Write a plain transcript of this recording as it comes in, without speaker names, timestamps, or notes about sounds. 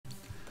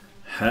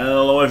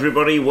Hello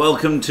everybody,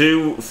 welcome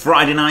to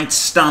Friday Night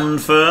Stand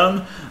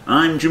Firm.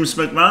 I'm James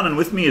McMahon and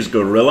with me is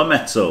Gorilla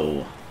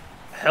Mezzo.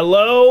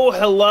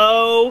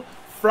 Hello.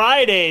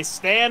 Friday,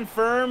 Stand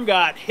Firm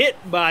got hit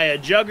by a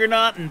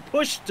juggernaut and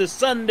pushed to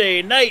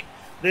Sunday night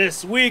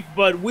this week,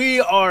 but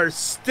we are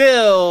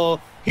still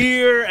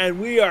here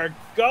and we are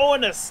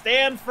going to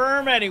stand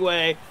firm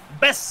anyway.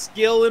 Best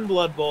skill in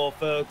Blood Bowl,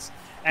 folks.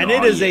 And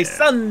it is a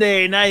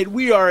Sunday night.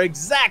 We are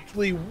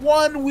exactly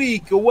 1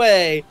 week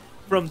away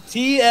from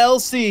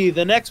TLC,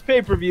 the next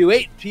pay-per-view,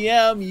 8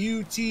 p.m.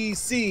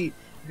 UTC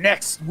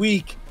next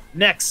week,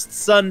 next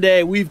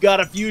Sunday. We've got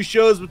a few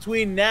shows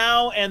between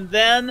now and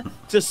then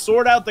to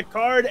sort out the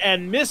card,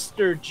 and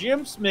Mr.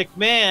 James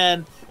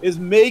McMahon is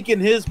making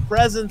his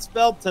presence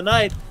felt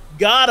tonight.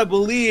 Gotta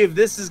believe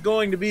this is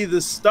going to be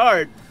the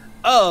start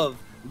of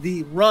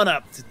the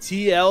run-up to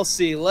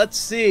TLC. Let's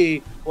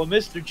see what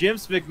Mr.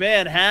 James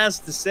McMahon has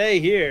to say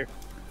here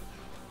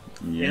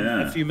in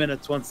a few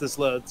minutes once this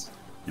loads.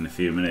 In a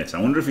few minutes.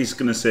 I wonder if he's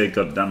going to say,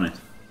 God damn it.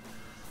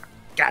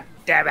 God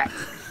damn it.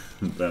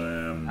 But,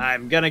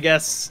 I'm going to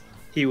guess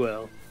he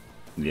will.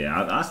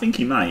 Yeah, I think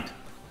he might.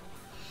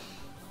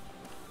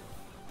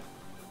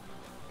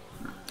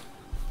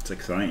 It's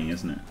exciting,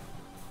 isn't it?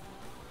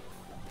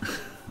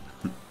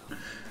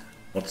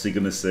 What's he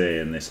going to say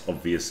in this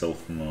obvious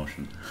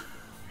self-promotion?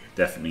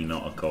 Definitely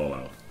not a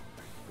call-out.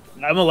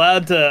 I'm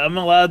allowed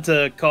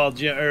to call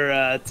Jim,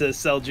 or to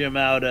sell Jim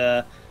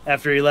out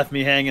after he left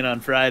me hanging on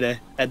Friday.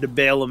 Had to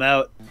bail him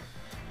out.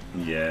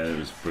 Yeah, it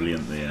was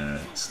brilliant.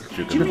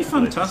 Jimmy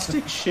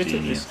fantastic shit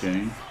at this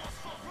game.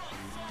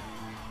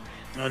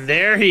 And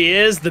there he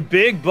is, the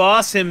big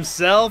boss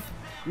himself,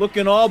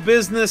 looking all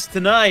business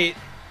tonight.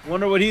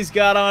 Wonder what he's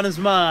got on his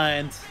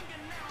mind.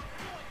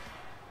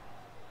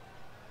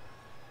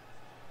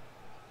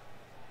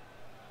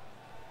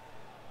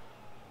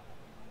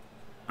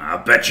 I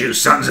bet you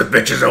sons of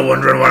bitches are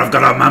wondering what I've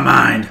got on my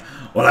mind.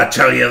 Well, I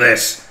tell you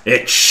this,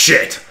 it's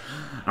shit.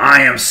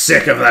 I am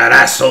sick of that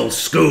asshole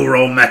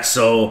Scuro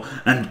Mezzo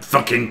and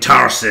fucking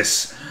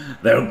Tarsis.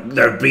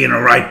 They're being a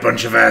right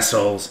bunch of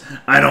assholes.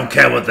 I don't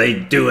care what they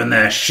do in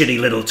their shitty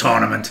little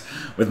tournament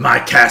with my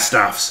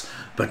cast-offs,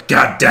 but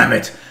god damn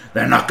it,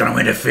 they're not going to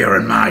interfere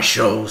in my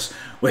shows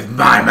with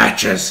my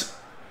matches.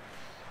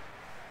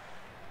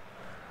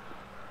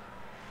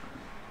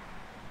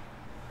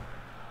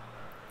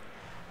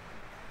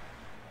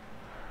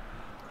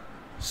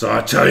 So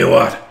I tell you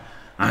what,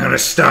 I'm going to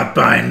start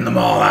buying them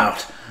all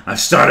out. I've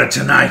started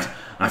tonight.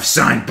 I've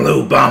signed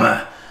Blue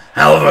Bomber.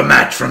 Hell of a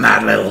match from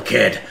that little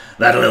kid,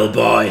 that little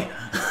boy.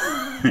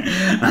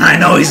 And I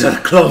know he's a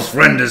close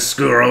friend of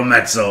Scuro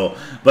Mezzo,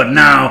 but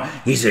now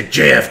he's a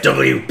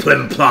JFW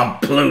plim-plom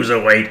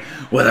loserweight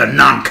with a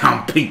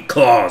non-compete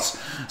clause.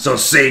 So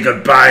say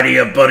goodbye to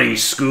your buddy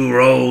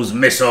Scuro's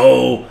Miss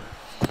O.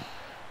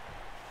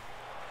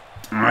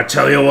 I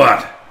tell you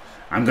what,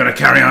 I'm going to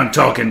carry on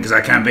talking because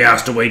I can't be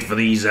asked to wait for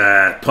these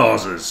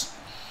pauses.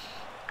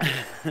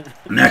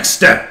 Next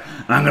step,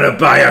 I'm going to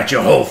buy out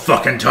your whole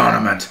fucking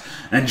tournament.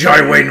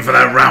 Enjoy waiting for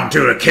that round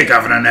 2 to kick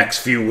off in the next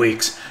few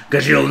weeks,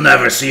 because you'll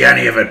never see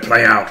any of it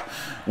play out.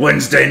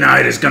 Wednesday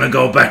night is going to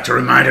go back to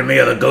reminding me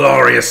of the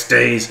glorious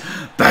days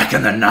back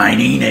in the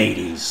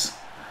 1980s.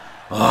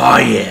 Oh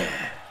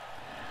yeah.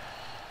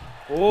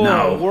 Oh,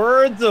 no.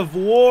 Words of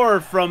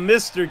war from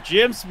Mr.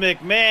 James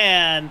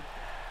McMahon.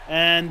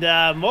 And,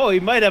 he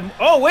might have...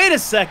 Oh, wait a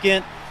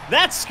second.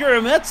 That's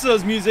Scuro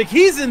music.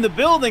 He's in the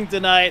building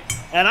tonight,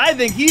 and I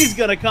think he's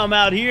going to come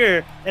out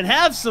here and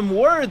have some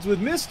words with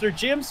Mr.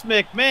 James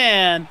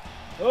McMahon.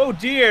 Oh,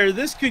 dear.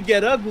 This could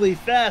get ugly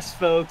fast,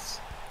 folks.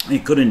 He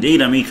could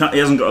indeed. I mean, he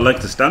hasn't got a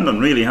leg to stand on,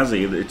 really, has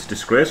he? It's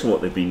disgraceful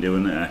what they've been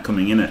doing,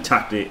 coming in,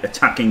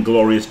 attacking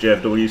glorious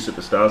JFW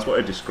superstars. What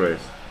a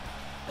disgrace.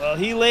 Well,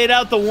 he laid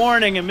out the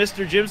warning, and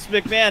Mr. James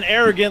McMahon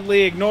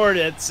arrogantly ignored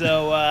it.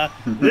 So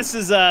this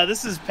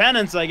is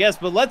penance, I guess.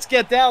 But let's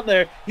get down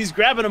there. He's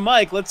grabbing a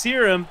mic. Let's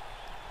hear him.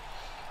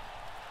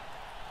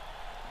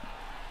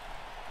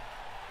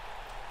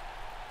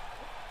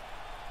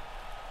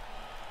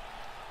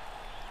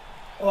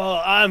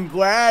 Well, I'm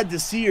glad to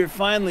see you're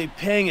finally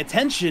paying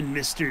attention,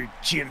 Mr.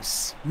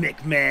 James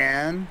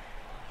McMahon.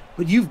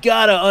 But you've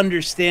got to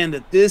understand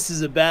that this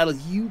is a battle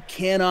you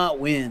cannot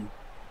win.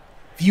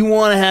 If you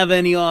want to have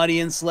any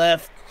audience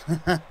left,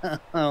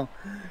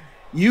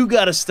 you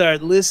got to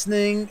start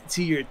listening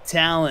to your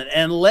talent.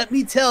 And let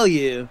me tell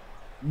you,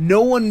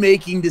 no one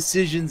making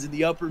decisions in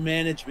the upper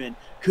management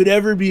could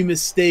ever be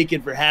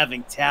mistaken for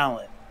having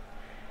talent.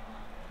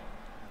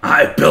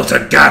 I built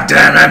a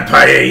goddamn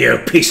empire, you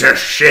piece of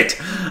shit.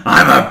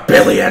 I'm a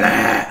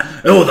billionaire.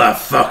 Who the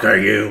fuck are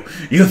you?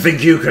 You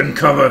think you can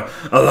come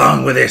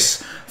along with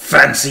this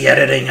fancy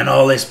editing and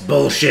all this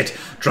bullshit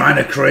trying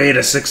to create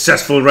a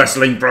successful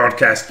wrestling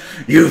broadcast?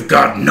 You've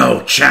got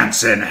no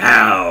chance in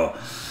hell.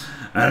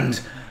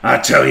 And I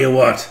tell you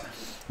what,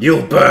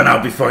 you'll burn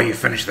out before you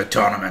finish the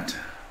tournament.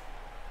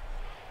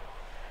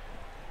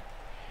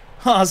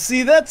 Oh,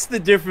 see, that's the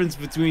difference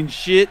between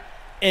shit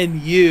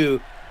and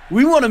you.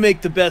 We want to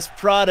make the best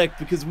product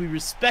because we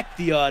respect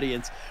the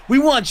audience. We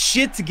want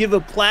shit to give a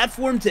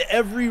platform to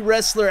every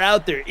wrestler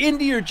out there.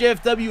 Indie or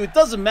JFW, it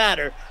doesn't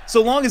matter,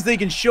 so long as they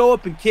can show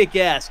up and kick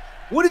ass.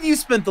 What have you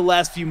spent the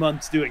last few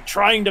months doing?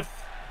 Trying to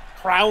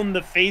crown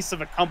the face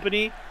of a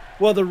company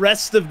while the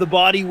rest of the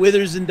body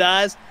withers and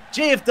dies?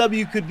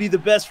 JFW could be the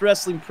best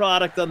wrestling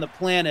product on the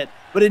planet,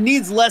 but it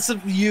needs less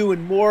of you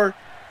and more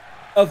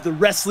of the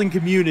wrestling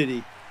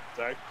community.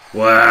 Sorry.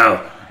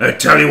 Well, I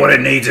tell you what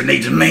it needs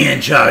me in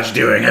charge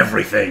doing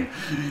everything.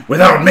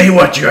 Without me,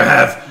 what you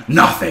have?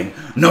 Nothing.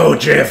 No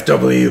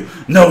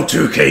JFW, no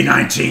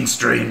 2k19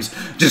 streams,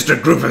 just a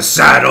group of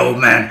sad old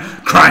men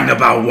crying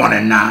about 1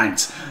 in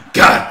 9s.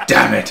 God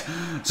damn it.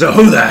 So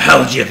who the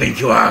hell do you think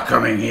you are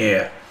coming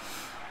here?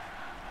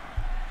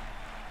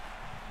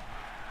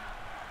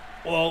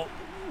 Well,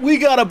 we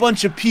got a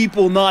bunch of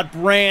people, not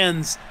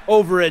brands,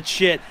 over at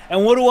shit.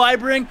 And what do I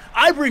bring?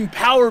 I bring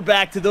power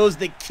back to those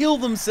that kill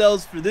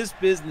themselves for this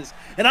business.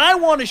 And I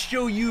want to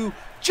show you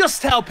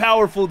just how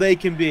powerful they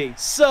can be.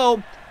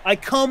 So, I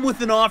come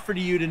with an offer to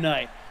you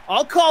tonight.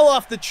 I'll call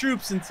off the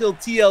troops until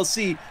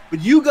TLC,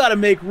 but you got to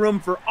make room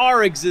for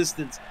our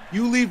existence.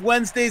 You leave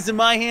Wednesdays in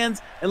my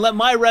hands and let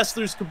my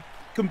wrestlers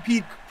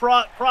compete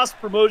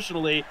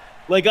cross-promotionally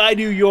like I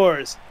do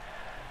yours.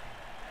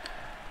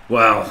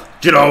 Well,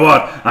 do you know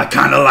what? I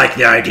kinda like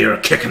the idea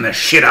of kicking the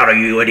shit out of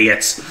you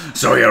idiots.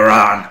 So you're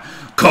on.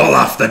 Call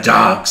off the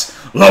dogs.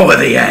 Lower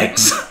the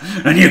eggs.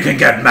 And you can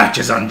get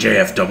matches on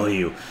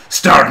JFW.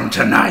 Starting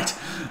tonight.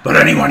 But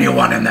anyone you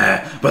want in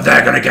there, but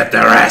they're gonna get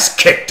their ass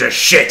kicked to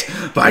shit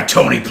by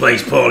Tony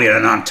Plays Poorly in a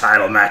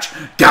non-title match.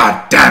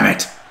 God damn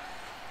it!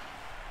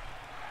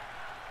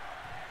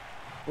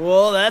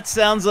 Well, that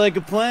sounds like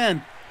a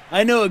plan.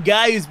 I know a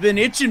guy who's been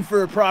itching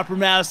for a proper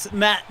match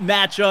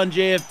on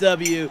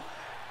JFW.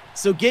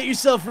 So get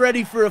yourself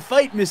ready for a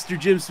fight, Mr.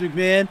 James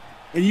McMahon.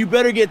 And you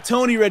better get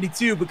Tony ready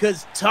too,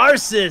 because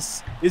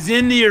Tarsus is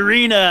in the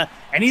arena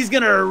and he's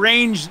going to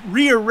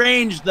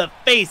rearrange the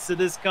face of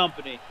this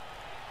company.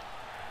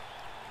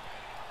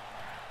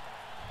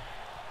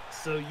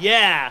 So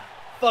yeah,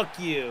 fuck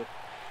you.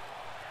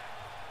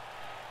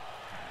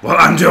 Well,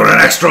 I'm doing an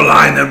extra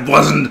line that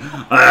wasn't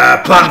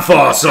planned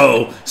for,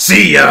 so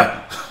see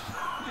ya.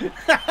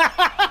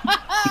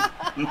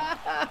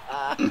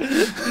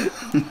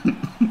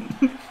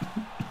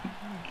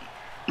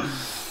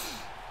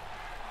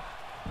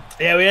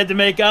 Yeah, we had to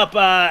make up.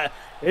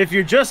 If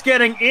you're just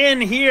getting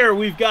in here,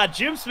 we've got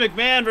James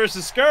McMahon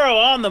versus Skuro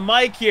on the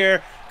mic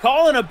here,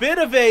 calling a bit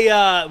of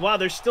a, wow,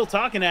 they're still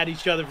talking at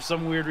each other for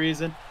some weird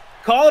reason.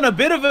 Calling a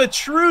bit of a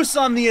truce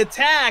on the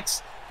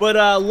attacks, but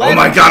oh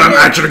my god, I'm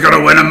actually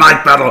gonna win a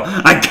mic battle.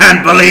 I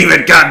can't believe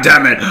it, god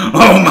damn it.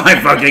 Oh my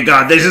fucking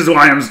god, this is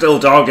why I'm still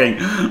talking.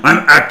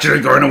 I'm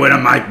actually going to win a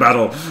mic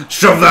battle.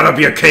 Shove that up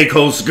your cake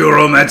hole,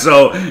 Skuro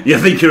Mezzo. You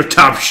think you're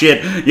top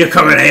shit? You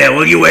come in here,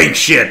 well you ain't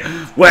shit.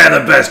 We're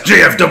the best,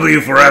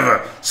 JFW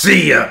forever.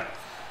 See ya.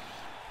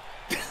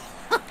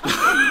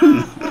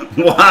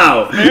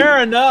 Wow.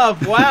 Fair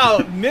enough. Wow,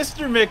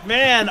 Mr.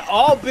 McMahon,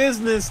 all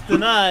business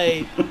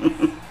tonight.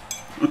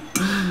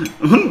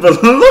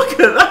 But look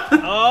at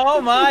that!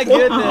 Oh my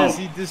goodness,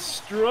 he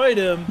destroyed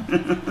him.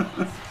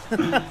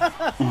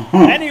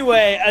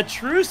 Anyway, a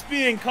truce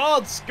being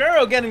called.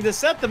 Skuro getting to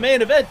set the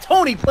main event.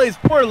 Tony Plays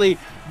Poorly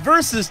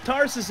versus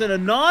Tarsus in a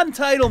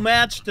non-title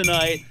match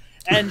tonight.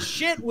 And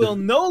shit will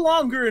no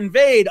longer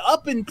invade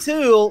up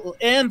until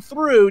and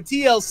through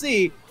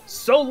TLC,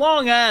 so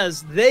long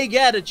as they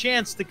get a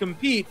chance to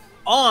compete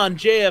on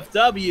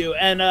JFW.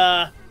 And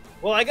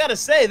well, I gotta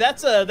say,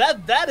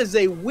 that is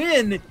a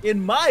win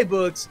in my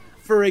books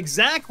for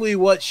exactly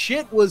what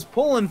shit was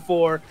pulling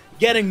for,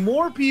 getting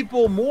more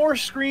people, more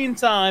screen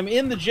time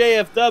in the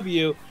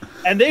JFW,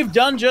 and they've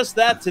done just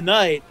that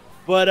tonight.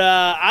 But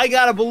I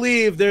gotta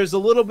believe there's a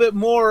little bit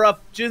more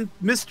up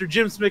Mr.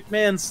 James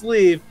McMahon's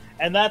sleeve,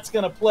 and that's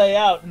gonna play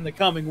out in the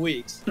coming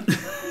weeks.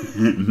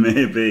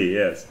 Maybe,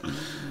 yes.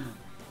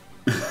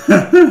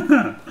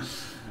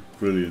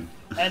 Brilliant.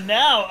 And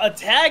now, a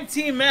tag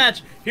team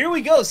match. Here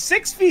we go.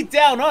 6 feet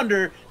down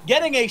under,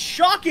 getting a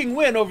shocking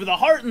win over the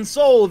heart and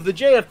soul of the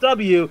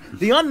JFW,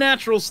 the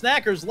Unnatural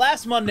Snackers,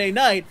 last Monday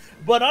night,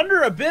 but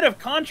under a bit of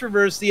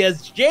controversy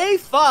as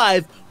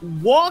J5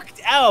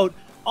 walked out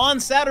on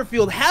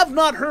Satterfield. Have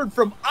not heard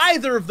from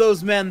either of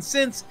those men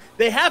since.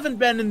 They haven't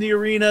been in the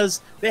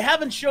arenas. They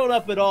haven't shown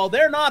up at all.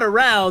 They're not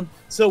around.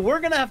 So we're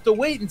going to have to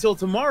wait until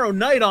tomorrow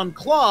night on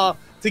CAW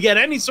to get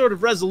any sort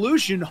of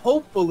resolution,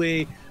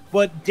 hopefully.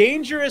 But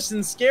dangerous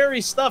and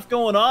scary stuff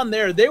going on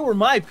there. They were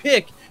my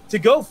pick to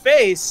go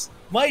face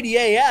Mighty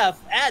AF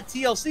at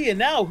TLC, and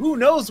now who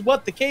knows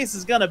what the case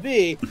is going to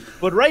be.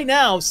 But right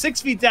now,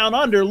 6 feet down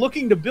under,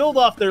 looking to build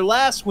off their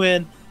last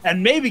win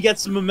and maybe get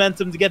some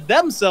momentum to get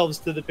themselves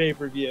to the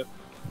pay-per-view.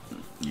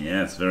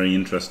 Yeah, it's very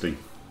interesting.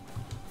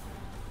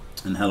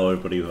 And hello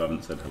everybody who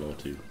haven't said hello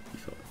to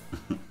before.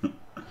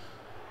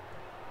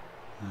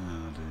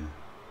 Oh dear.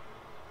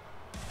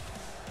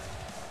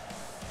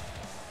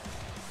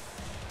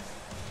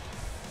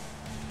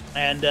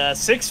 And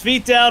 6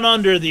 feet down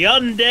under, the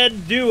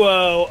undead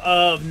duo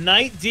of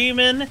Night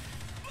Demon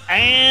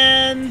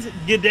and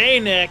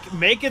Gdanek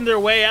making their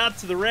way out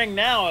to the ring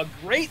now. A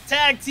great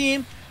tag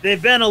team.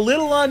 They've been a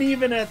little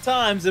uneven at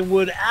times and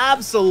would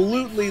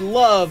absolutely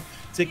love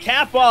to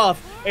cap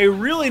off a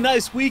really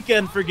nice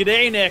weekend for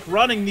Gdanek,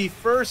 running the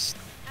first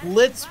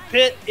Blitz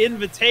Pit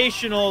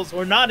Invitationals,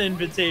 or not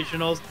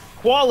Invitationals,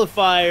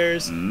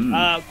 qualifiers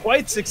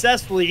quite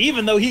successfully,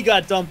 even though he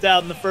got dumped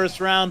out in the first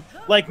round,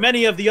 like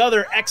many of the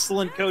other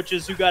excellent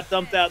coaches who got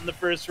dumped out in the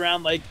first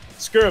round, like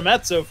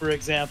Skurametso, for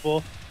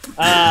example.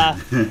 But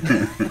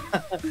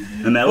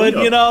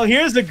you know,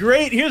 here's a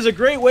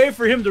great way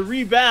for him to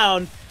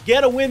rebound,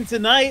 get a win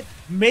tonight,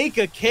 make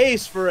a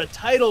case for a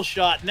title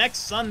shot next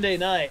Sunday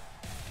night.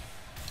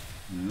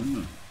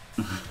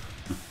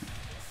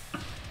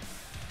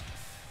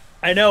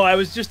 I know. I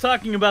was just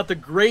talking about the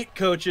great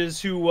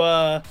coaches who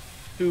got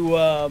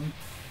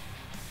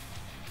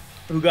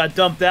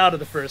dumped out of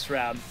the first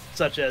round,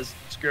 such as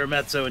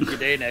Skurametso and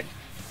Gdanek.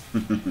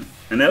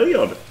 And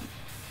Elyod.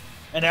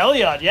 And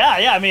Elyod,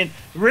 yeah. I mean,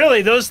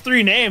 really, those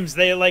 3 names,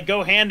 they like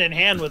go hand in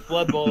hand with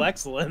Blood Bowl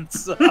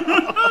excellence.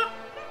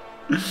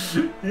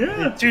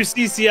 Yeah. 2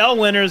 CCL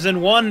winners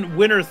and 1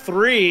 winner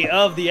 3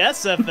 of the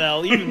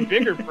SFL, even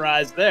bigger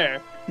prize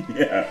there.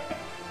 Yeah.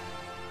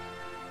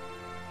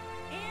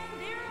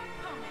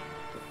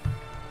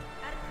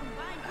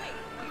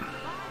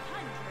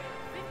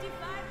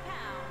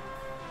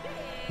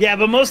 Yeah,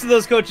 but most of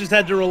those coaches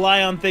had to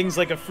rely on things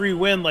like a free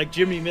win, like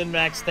Jimmy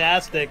Min-Max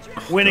Tastic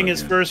winning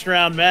his first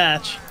round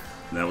match.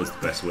 That was the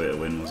best way to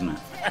win, wasn't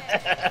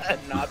it?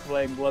 Not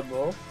playing Blood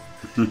Bowl.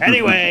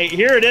 Anyway,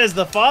 here it is,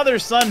 the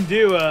father-son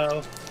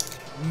duo,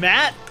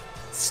 Matt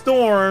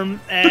Storm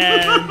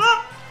and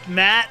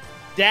Matt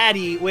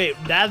Daddy. Wait,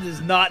 that is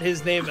not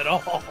his name at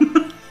all.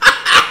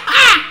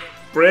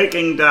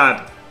 Breaking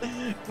Dad.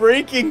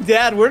 Breaking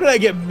Dad. Where did I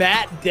get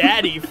Matt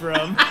Daddy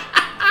from?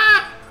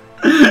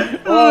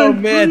 Oh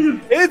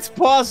man, it's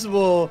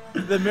possible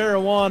that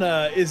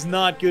marijuana is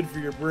not good for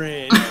your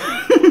brain.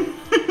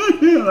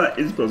 Yeah, that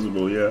is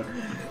possible, yeah.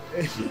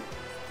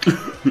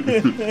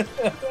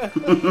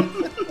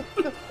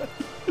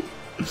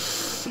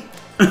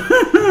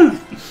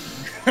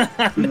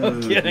 No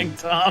kidding,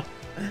 Tom.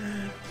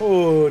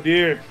 Oh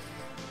dear.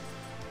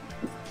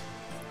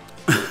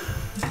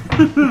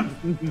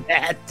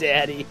 Matt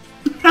Daddy.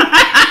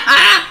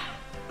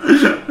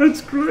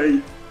 That's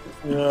great.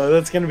 Oh,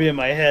 that's gonna be in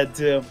my head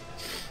too.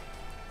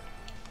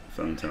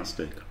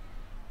 Fantastic.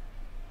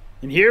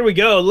 And here we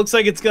go. It looks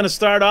like it's gonna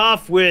start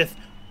off with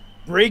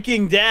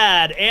Breaking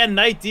Dad and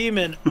Night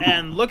Demon,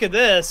 and look at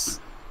this,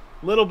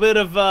 little bit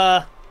of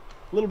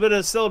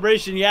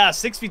celebration. Yeah,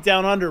 6 feet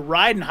down under,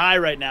 riding high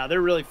right now.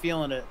 They're really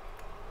feeling it.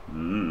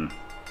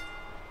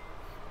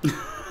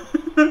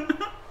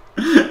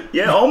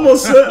 Yeah,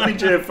 almost certainly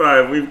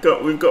J5. We've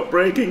got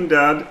Breaking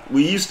Dad.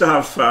 We used to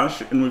have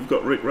Fash, and we've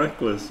got Rick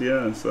Reckless.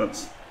 Yeah, so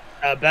that's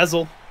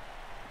Bezel.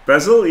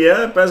 Bezel,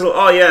 yeah, Bezel.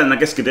 Oh yeah, and I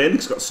guess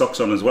Gdanek's got socks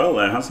on as well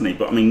there, hasn't he?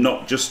 But I mean,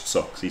 not just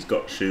socks. He's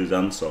got shoes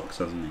and socks,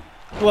 hasn't he?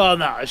 Well,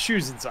 no,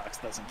 shoes and socks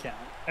doesn't count.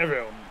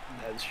 Everyone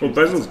has shoes.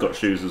 Well, Bezel's got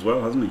shoes as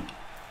well, hasn't he?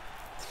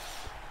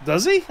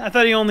 Does he? I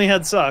thought he only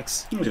had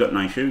socks. He's got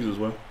nice shoes as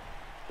well.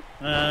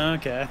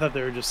 Okay, I thought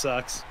they were just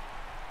socks.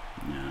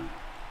 Yeah.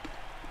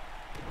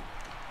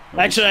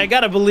 Actually, I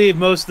gotta believe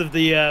most of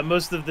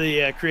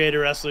the creator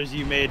wrestlers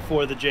you made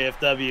for the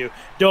JFW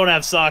don't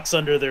have socks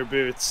under their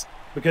boots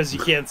because you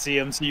can't see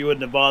them, so you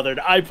wouldn't have bothered.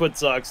 I put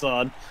socks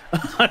on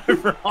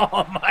for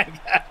all my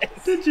guys.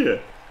 Did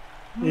you?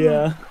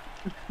 Yeah,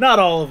 not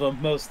all of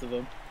them, most of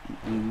them.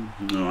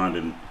 No, I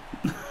didn't.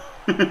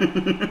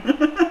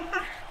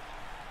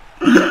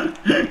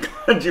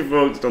 Glad you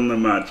focused on the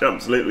match.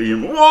 Absolutely.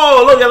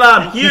 Whoa! Look at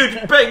that huge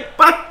big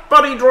back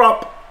body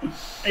drop.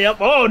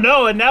 Yep. Oh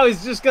no! And now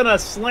he's just gonna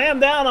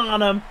slam down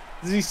on him.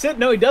 Does he sit?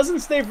 No, he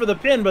doesn't stay for the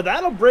pin, but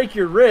that'll break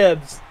your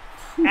ribs.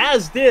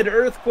 As did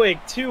Earthquake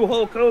 2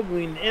 Hulk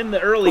Hogan in the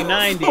early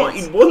 90s.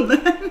 He won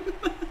then.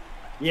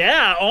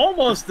 Yeah,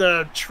 almost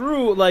a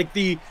true, like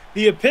the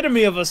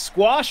epitome of a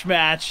squash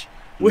match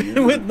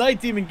with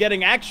Night Demon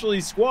getting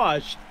actually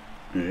squashed.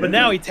 Yeah. But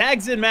now he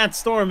tags in Matt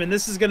Storm, and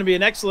this is going to be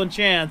an excellent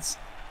chance.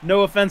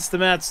 No offense to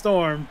Matt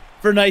Storm,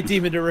 for Night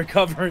Demon to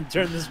recover and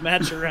turn this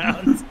match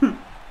around.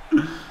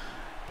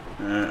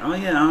 Oh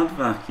yeah,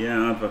 Aardvark. Yeah,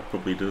 Aardvark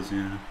probably does,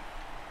 yeah.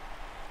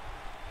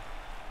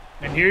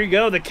 And here you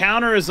go. The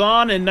counter is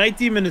on, and Night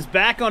Demon is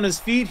back on his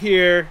feet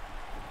here.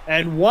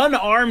 And one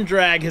arm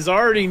drag has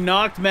already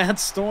knocked Matt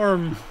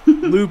Storm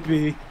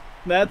loopy.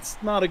 That's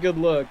not a good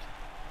look.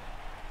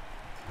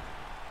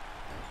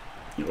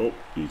 Oh,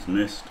 he's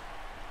missed.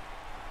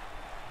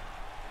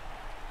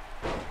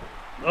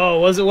 Oh,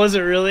 was it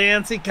really,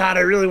 Antsy? God,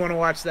 I really want to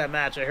watch that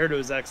match. I heard it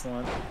was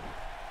excellent.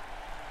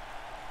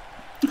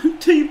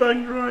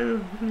 Teabag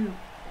driver.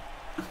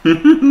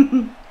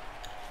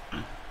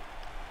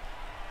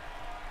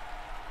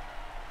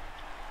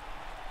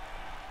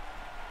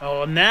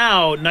 Oh,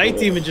 now Night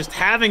Demon just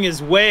having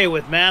his way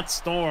with Matt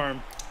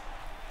Storm.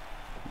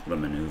 What a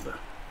maneuver.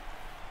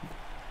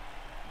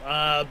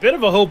 A bit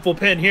of a hopeful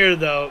pin here,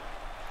 though.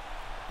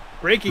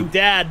 Breaking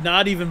Dad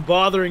not even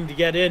bothering to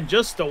get in.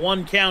 Just a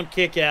 1 count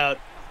kick out.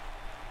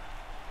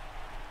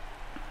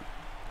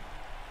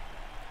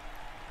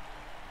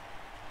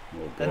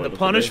 Oh boy, And the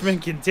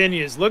punishment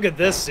continues. Look at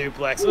this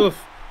suplex. Oof.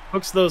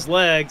 Hooks those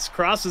legs.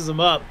 Crosses them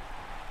up.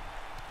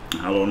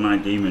 Hello,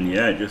 Night Demon.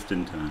 Yeah, just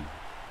in time.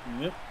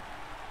 Yep.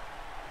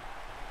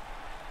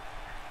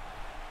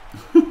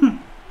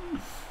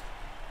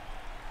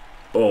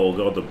 Oh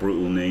god, the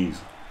brutal knees.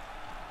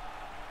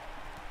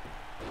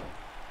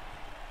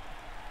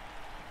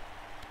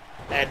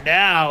 And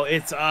now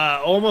it's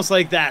almost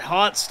like that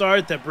hot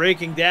start that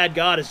Breaking Dad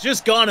got is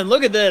just gone. And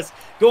look at this.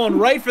 Going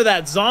right for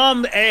that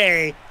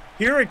Zombie.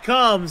 Here it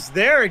comes.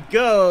 There it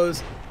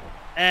goes.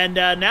 And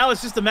now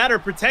it's just a matter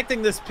of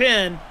protecting this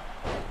pin.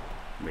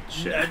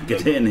 Which,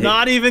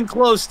 not even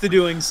close to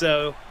doing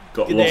so.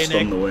 Got lost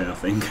on the way, I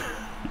think.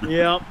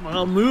 Yeah,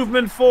 well,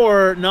 movement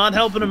 4, not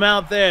helping him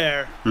out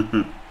there.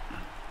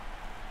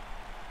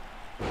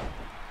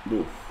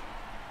 Oof.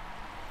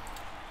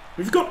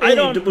 We've got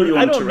AEW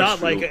on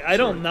terrestrial. I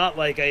don't not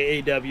like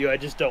AEW. I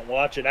just don't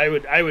watch it. I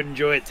would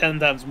enjoy it 10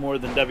 times more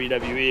than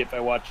WWE if I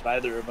watched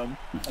either of them.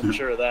 I'm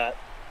sure of that.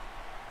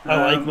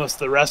 I like most of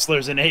the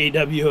wrestlers in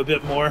AEW a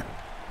bit more.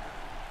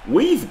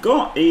 We've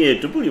got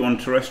AEW on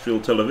terrestrial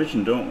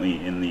television, don't we,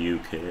 in the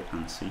UK,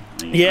 Nancy?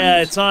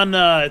 Yeah, it's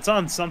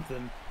on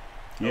something.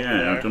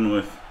 Yeah, I don't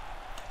know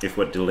if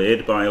we're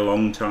delayed by a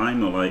long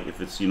time, or like if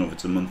it's if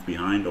it's a month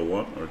behind or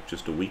what, or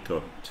just a week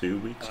or 2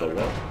 weeks or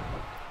what.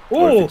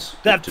 Oh,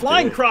 that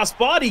flying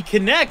crossbody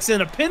connects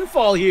in a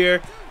pinfall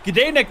here.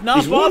 Gdanik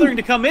not bothering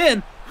to come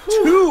in.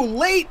 Too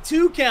late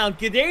 2 count.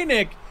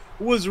 Gdanik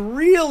was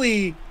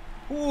really,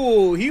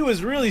 he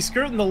was really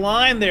skirting the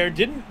line there.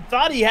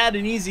 Thought he had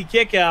an easy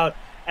kick out,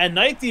 and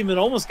Night Demon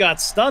almost got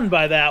stunned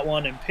by that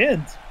one and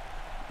pinned.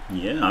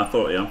 Yeah, I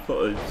thought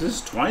this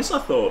is twice I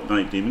thought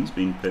Night Demon's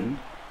been pinned.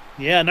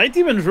 Yeah, Night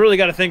Demon's really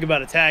got to think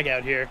about a tag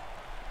out here.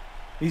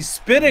 He's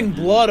spitting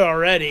blood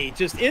already.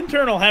 Just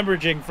internal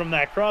hemorrhaging from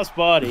that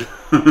crossbody.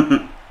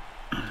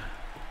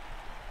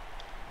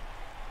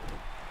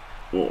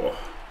 Oh.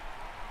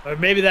 Or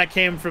maybe that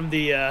came from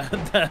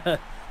the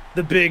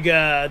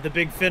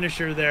big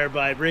finisher there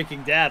by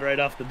Breaking Dad right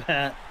off the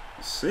bat.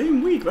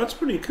 Same week. That's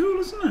pretty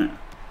cool, isn't it?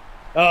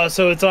 Oh,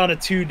 so it's on a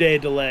 2-day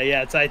delay.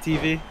 Yeah, it's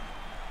ITV.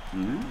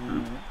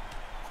 Yeah.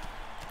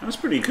 That's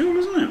pretty cool,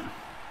 isn't it?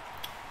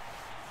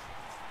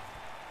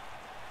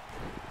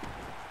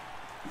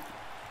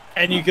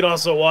 And you can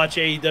also watch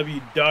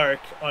AEW Dark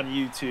on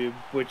YouTube,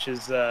 which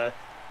is their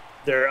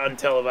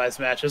untelevised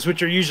matches,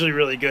 which are usually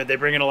really good. They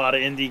bring in a lot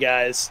of indie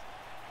guys.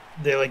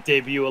 They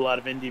debut a lot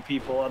of indie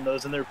people on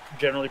those, and they're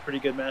generally pretty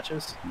good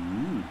matches.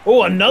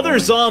 Oh, another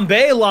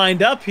Zombie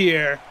lined up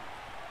here.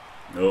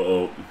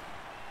 Uh-oh.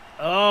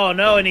 Oh,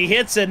 no, and he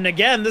hits it. And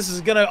again, this is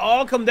going to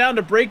all come down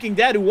to Breaking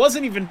Dad, who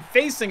wasn't even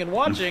facing and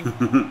watching.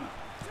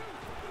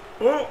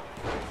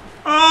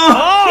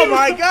 Oh,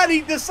 my God,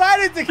 he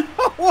decided to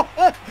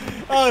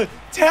go.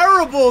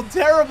 Terrible,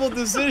 terrible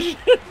decision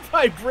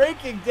by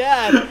Breaking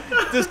Dad.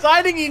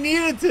 Deciding he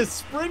needed to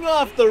spring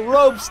off the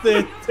ropes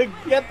to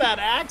get that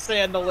axe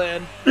handle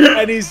in.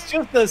 And he's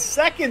just a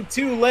second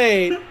too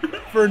late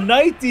for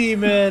Night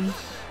Demon.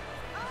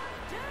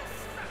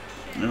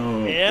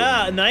 Oh,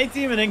 yeah, God. Night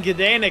Demon and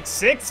Gdanik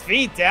 6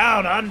 feet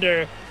down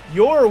under.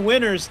 Your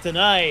winners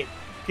tonight.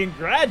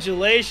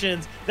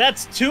 Congratulations.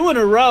 That's 2 in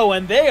a row,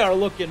 and they are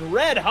looking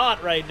red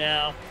hot right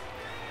now.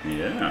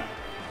 Yeah.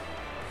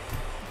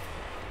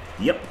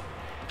 Yep.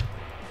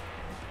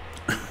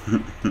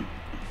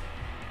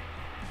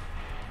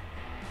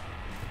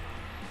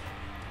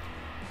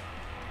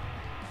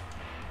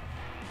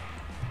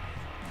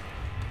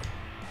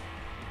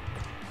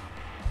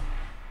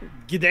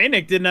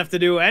 Gdanik didn't have to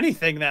do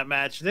anything that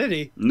match, did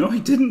he? No, he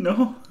didn't.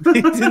 No,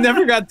 he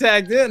never got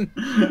tagged in.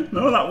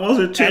 No, that was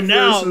a chip. And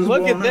now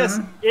look at this.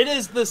 It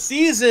is the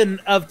season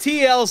of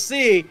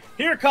TLC.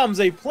 Here comes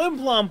a Plim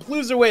Plum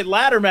Cruiserweight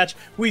ladder match.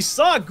 We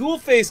saw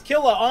Ghoulface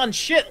Killa on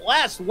shit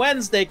last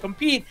Wednesday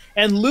compete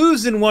and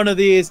lose in one of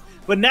these,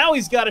 but now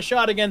he's got a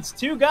shot against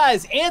 2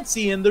 guys,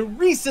 Antsy and the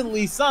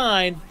recently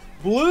signed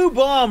Blue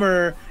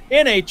Bomber,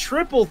 in a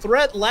triple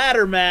threat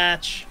ladder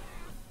match.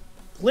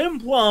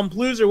 Plim Plum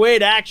Cruiserweight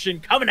action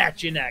coming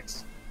at you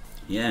next.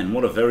 Yeah, and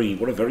what a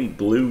very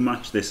blue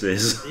match this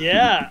is.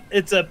 Yeah,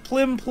 it's a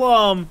Plim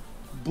Plum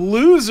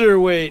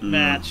Blueserweight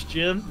match,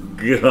 Jim.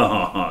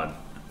 God.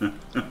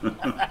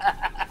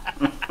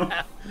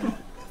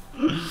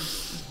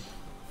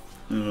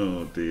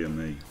 Oh dear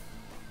me.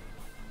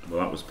 Well,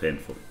 that was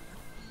painful.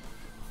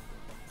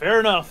 Fair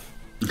enough.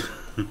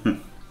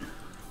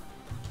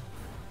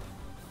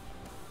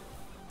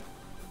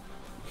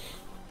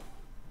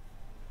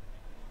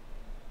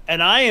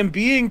 And I am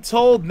being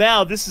told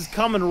now, this is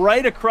coming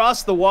right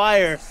across the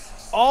wire,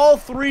 all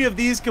 3 of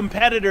these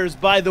competitors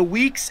by the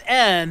week's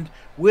end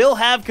will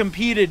have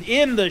competed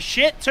in the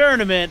shit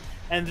tournament,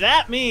 and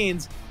that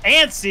means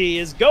Antsy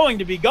is going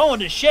to be going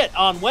to shit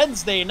on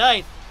Wednesday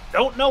night.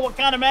 Don't know what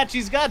kind of match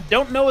he's got,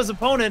 don't know his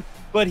opponent,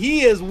 but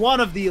he is one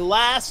of the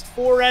last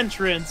 4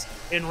 entrants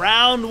in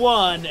round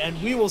 1,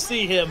 and we will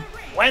see him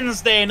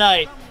Wednesday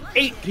night,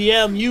 8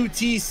 p.m.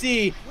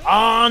 UTC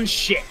on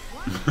Shit.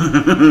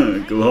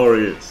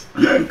 Glorious.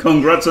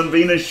 Congrats on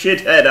being a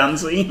shithead,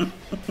 Ansi.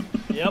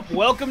 Yep,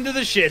 welcome to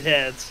the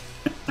shitheads.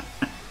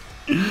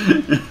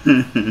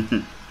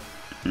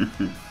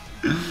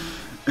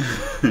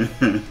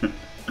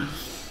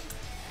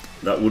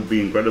 That would be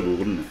incredible,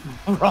 wouldn't it?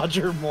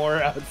 Roger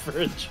Moore out for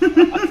a jog.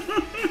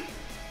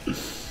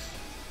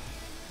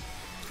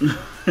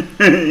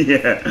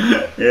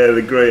 yeah,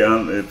 they're great,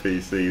 aren't they,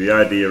 PC? The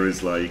idea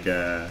is like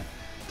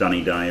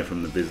Danny Dyer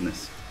from The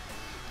Business,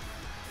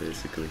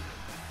 basically.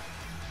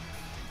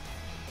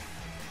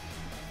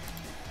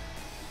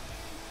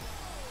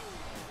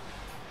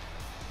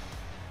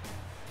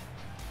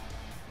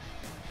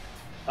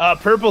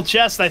 Purple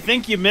Chest, I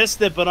think you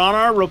missed it, but on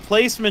our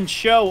replacement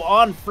show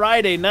on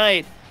Friday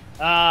night,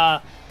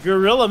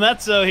 Gorilla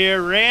Mezzo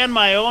here ran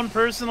my own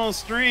personal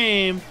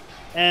stream,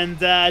 and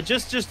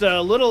just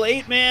a little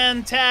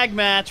 8-man tag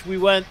match. We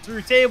went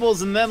through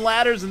tables and then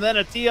ladders and then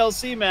a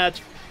TLC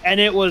match,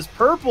 and it was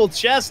Purple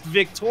Chest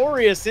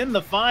victorious in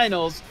the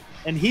finals,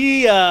 and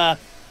he got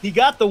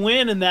the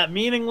win in that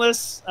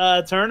meaningless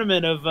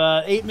tournament of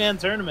 8-man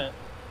tournament.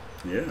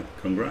 Yeah,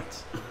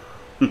 congrats.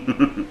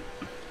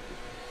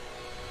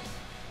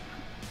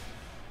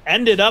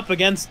 Ended up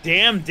against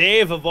Damn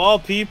Dave, of all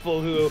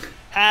people, who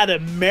had a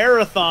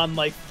marathon,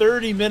 like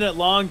 30-minute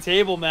long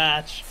table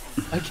match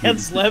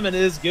against Lemon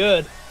Is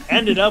Good.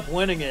 Ended up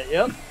winning it.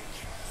 Yep.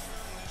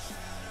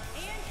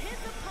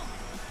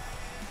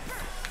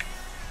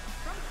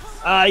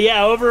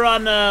 Yeah, over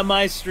on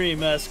my stream,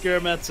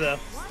 Skirmetza.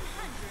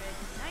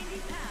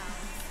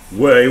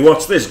 Wait,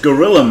 what's this?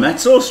 Gorilla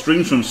Mezzo?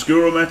 Streams from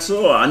Skuro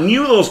Mezzo? I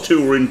knew those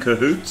two were in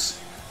cahoots.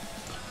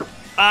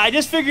 I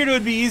just figured it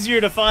would be easier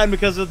to find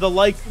because of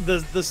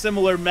the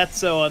similar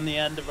mezzo on the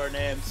end of our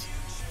names.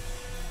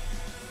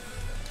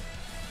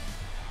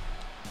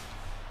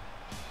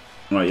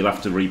 Right, you'll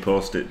have to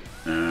repost it,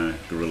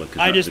 Gorilla.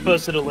 I just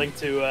posted a link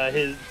to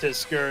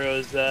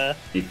Skuro's.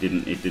 It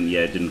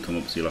didn't come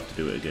up, so you'll have to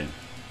do it again.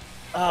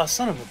 Oh,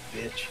 son of a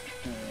bitch!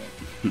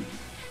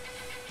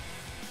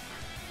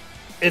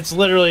 It's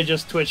literally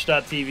just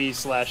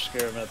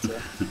twitch.tv/Skirmetza.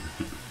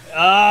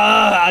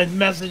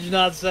 Message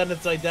not sent.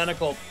 It's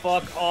identical.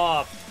 Fuck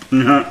off.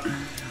 There.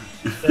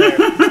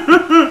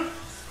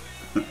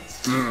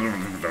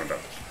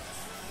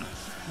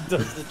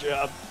 Does the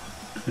job.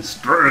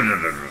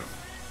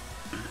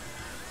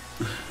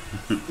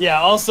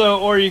 Yeah. Also,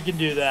 or you can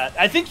do that.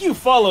 I think you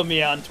follow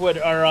me on Twitter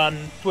or on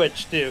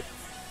Twitch too.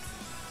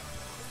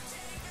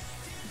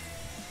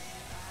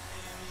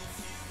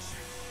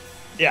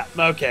 Yeah.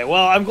 Okay.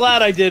 Well, I'm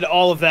glad I did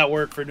all of that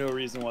work for no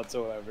reason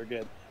whatsoever.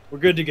 Good. We're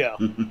good to go.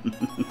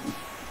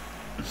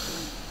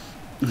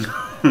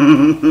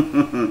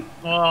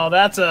 Oh,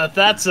 that's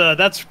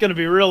gonna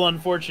be real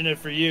unfortunate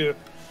for you.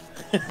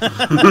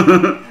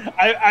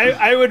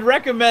 I would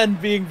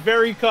recommend being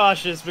very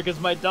cautious because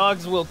my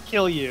dogs will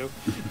kill you.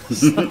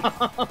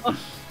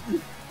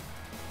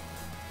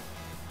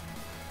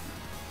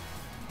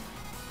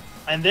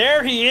 And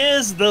there he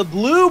is, the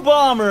Blue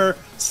Bomber,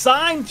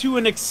 signed to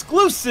an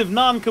exclusive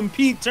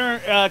non-compete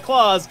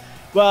clause.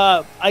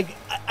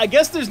 I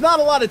guess there's not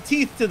a lot of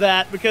teeth to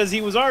that because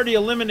he was already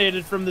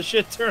eliminated from the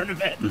shit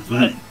tournament.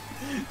 But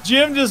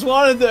Jim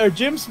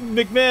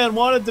McMahon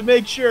wanted to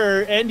make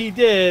sure, and he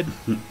did.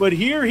 But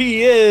here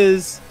he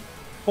is,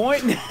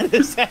 pointing at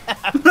his ass.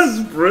 That's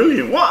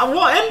brilliant.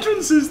 What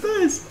entrance is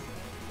this?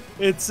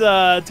 It's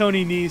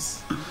Tony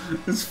Nese.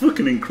 It's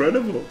fucking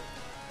incredible.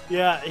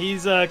 Yeah,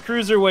 he's a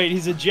cruiserweight.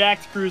 He's a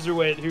jacked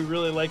cruiserweight who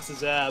really likes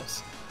his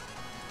abs.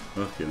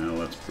 Fucking hell,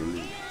 that's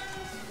brilliant.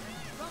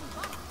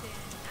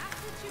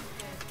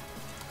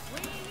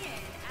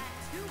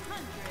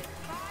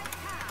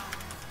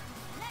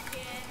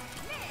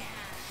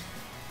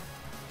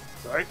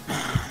 Sorry.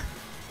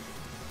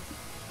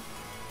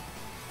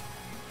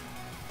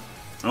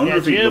 I wonder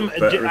if Jim. he'd look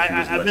better if he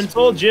was I've less been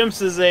told brilliant.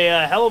 Jim's is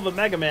a hell of a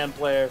Mega Man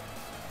player.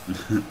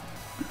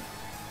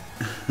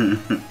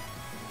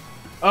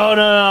 Oh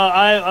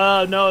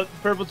no! No,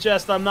 Purple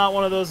Chest. I'm not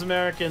one of those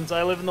Americans.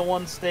 I live in the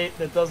one state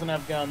that doesn't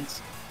have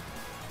guns.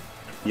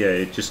 Yeah,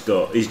 he's just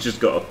got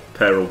a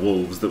pair of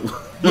wolves that.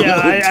 Yeah,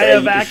 I tear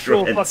have you to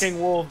actual shreds. fucking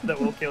wolves that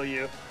will kill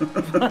you.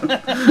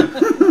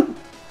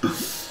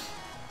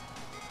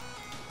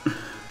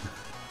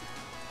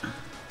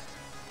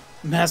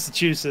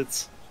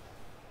 Massachusetts.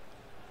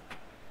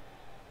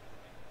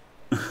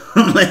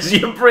 Unless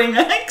you bring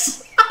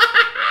X.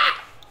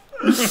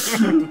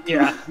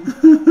 Yeah.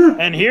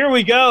 And here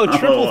we go.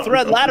 Triple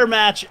threat ladder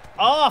match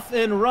off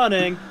and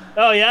running.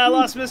 Oh yeah, I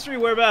lost mystery.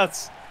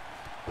 Whereabouts?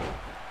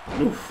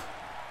 Oof.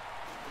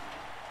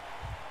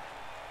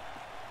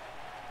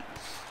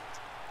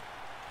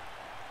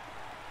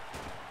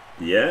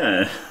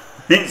 Yeah.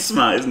 It's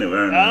smart, isn't it?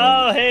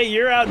 Oh, hey,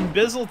 you're out in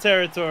Bizzle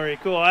territory.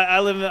 Cool.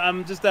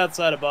 I'm just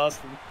outside of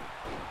Boston.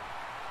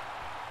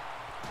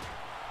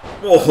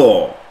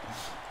 Whoa.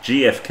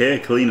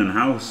 GFK cleaning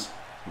house.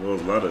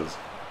 Those ladders.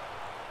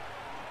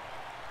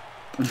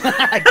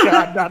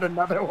 God, not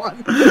another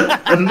one.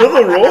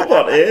 Another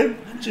robot, eh?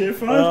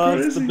 JFW,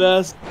 crazy. It's the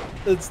best.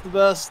 It's the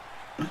best.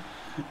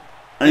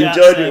 I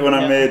enjoyed it when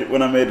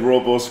I made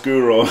Robo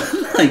Scuro.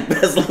 Like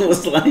Bezel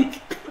was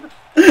like,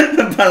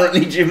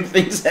 apparently Jim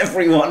thinks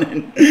everyone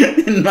in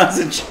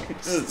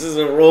Massachusetts is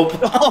a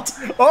robot.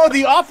 Oh,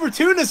 the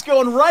opportunist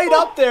going right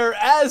up there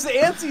as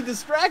Antsy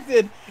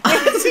distracted.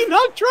 Antsy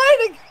not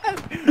trying again.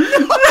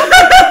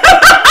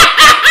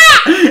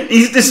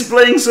 He's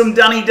displaying some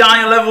Danny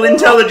Dyer level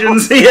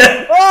intelligence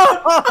here.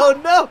 Oh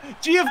no!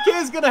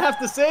 GFK is gonna have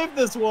to save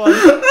this one.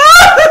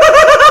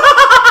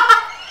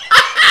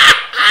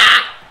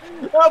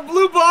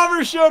 Blue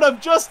Bomber showed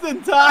up just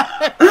in time.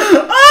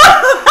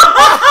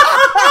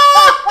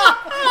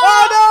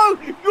 Oh no!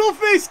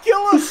 Ghoulface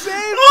Killer saved.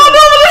 Oh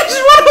no! He's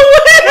run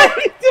away.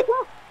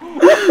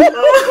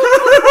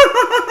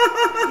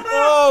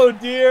 Oh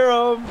dear!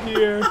 Oh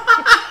dear!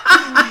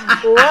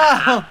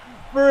 Wow.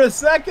 For a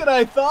second,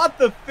 I thought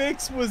the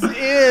fix was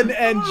in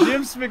and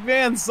Jim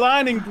McMahon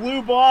signing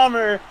Blue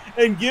Bomber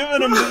and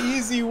giving him the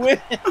easy win.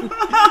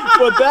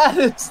 But that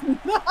is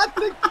not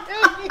the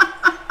case.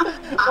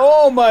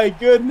 Oh my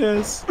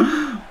goodness.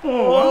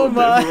 Oh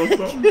my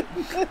goodness.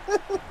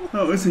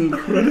 That was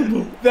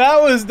incredible.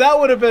 That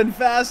would have been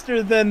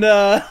faster than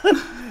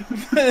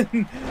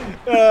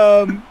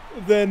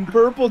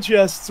Purple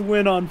Chest's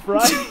win on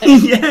Friday.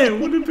 Yeah, it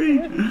would have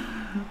been.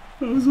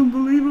 That was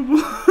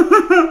unbelievable.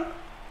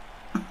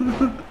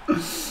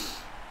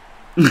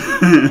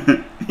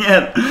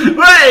 Yeah,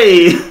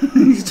 hey!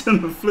 He's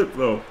done a flip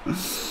though.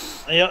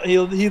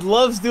 He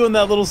loves doing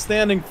that little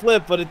standing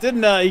flip, but it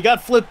didn't. He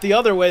got flipped the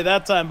other way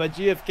that time by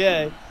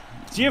GFK.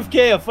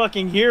 GFK, a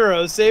fucking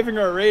hero, saving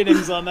our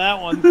ratings on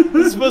that one.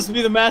 This is supposed to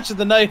be the match of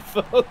the night,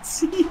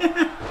 folks.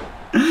 Yeah,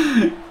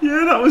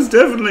 that was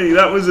amazing.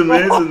 That was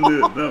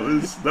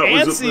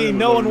Antsy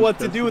knowing what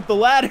to do with the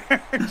ladder,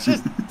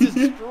 just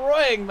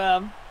destroying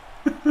them.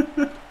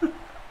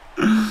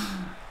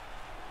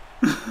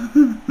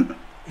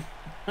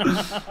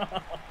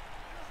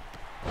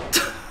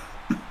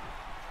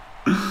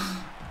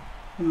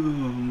 Oh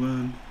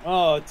man.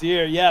 Oh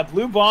dear, yeah.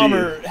 Blue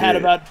Bomber had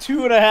about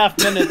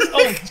 2.5 minutes.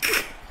 Oh.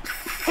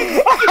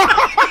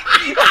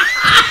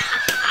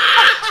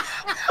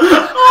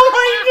 Oh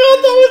my god,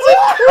 that was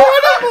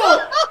incredible!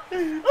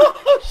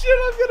 Oh shit,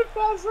 I'm gonna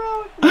pass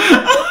out.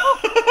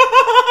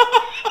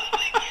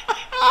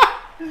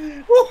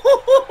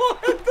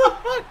 What the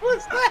fuck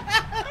was that?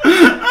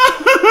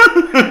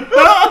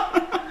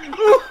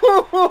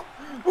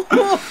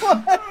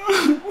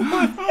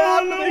 What's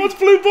happening? No, what's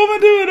Blue Bomber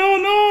doing? Oh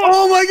no!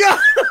 Oh my god!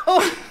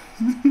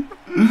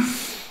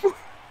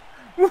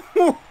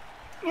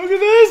 Look at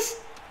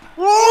this!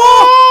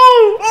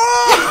 Oh!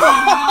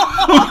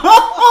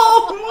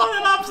 What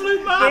an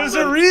absolute madman! There's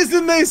a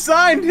reason they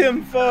signed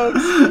him,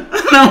 folks.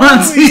 Now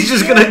Ansy's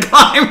just gonna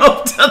climb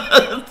up to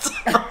the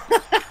top.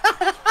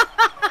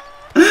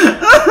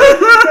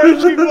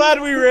 Aren't you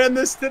glad we ran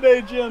this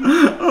today, Jim?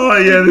 Oh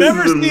yeah, this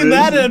Never is seen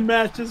that in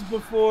matches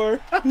before.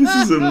 This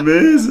is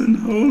amazing.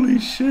 Holy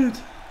shit.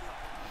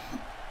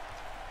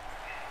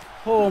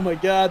 Oh my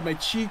god, my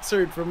cheeks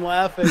hurt from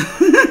laughing.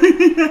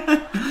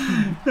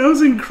 That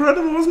was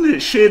incredible, wasn't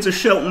it? Shades of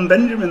Shelton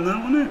Benjamin,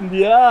 that wasn't it?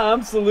 Yeah,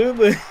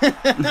 absolutely.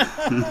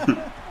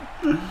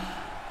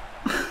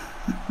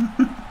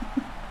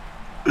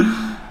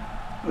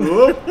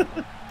 Oh.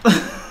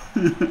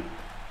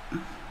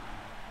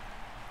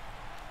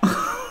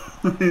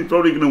 He's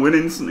probably going to win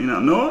instantly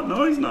now.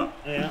 No, he's not.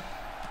 Yeah.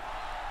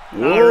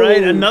 Whoa. All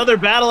right, another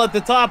battle at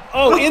the top.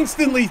 Oh,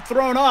 instantly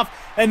thrown off.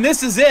 And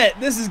this is it.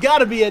 This has got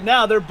to be it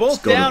now. They're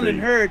both down and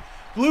hurt.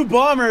 Blue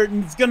Bomber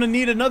is going to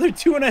need another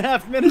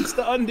 2.5 minutes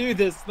to undo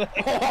this thing.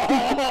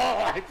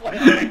 Yeah,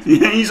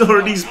 he's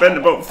already spent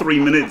about 3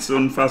 minutes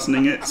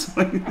unfastening it.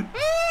 So.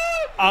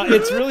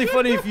 It's really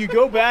funny if you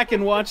go back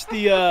and watch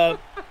the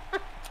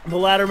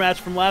ladder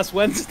match from last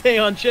Wednesday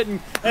on Chitin,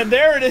 and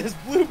there it is,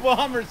 Blue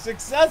Bomber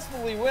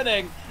successfully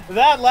winning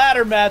that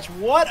ladder match.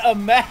 What a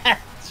match!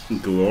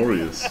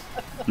 Glorious.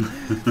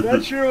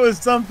 That sure was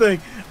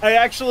something. I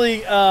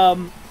actually, I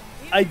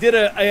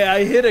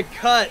hit a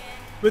cut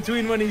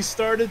between when he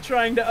started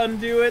trying to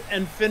undo it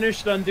and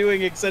finished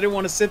undoing it because I didn't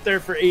want to sit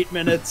there for 8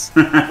 minutes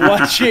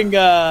watching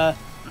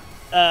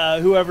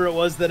whoever it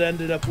was that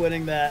ended up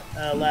winning that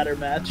ladder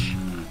match.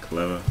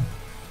 Clever.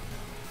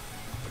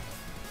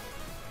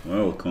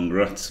 Well,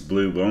 congrats,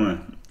 Blue Bomber.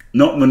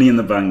 Not Money in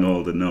the Bank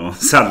holder, no.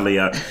 Sadly,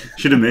 I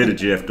should have made a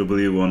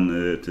JFW one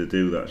to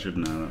do that,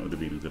 shouldn't I? That would have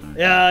been a good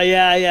idea.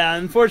 Yeah.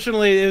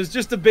 Unfortunately, it was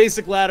just a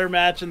basic ladder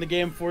match, and the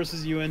game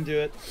forces you into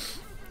it.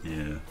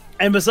 Yeah.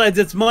 And besides,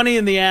 it's money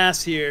in the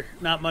ass here,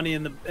 not money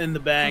in the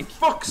bank.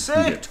 For fuck's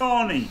sake,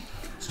 Tony!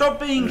 Stop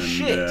being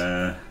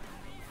shit!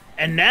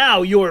 And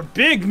now your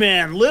big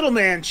man, little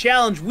man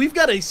challenge. We've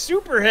got a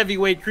super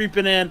heavyweight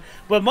creeping in,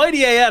 but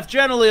Mighty AF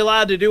generally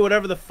allowed to do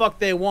whatever the fuck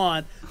they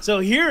want. So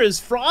here is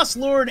Frost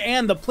Lord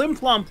and the Plim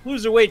Plum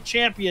Cruiserweight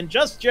champion,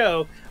 Just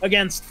Joe,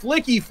 against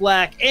Flicky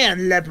Flack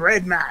and Le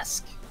Bread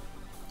Mask.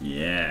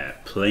 Yeah,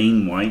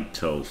 plain white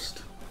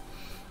toast.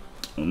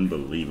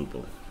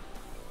 Unbelievable.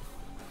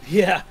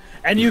 Yeah,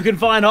 and you can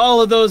find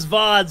all of those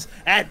VODs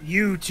at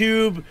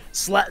YouTube.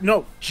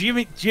 No,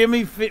 Jimmy.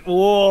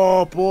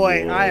 Whoa,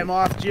 boy, Whoa. I am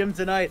off Jim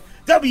tonight.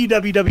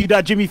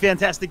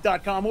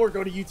 www.jimmyfantastic.com, or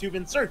go to YouTube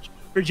and search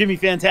for Jimmy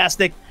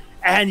Fantastic,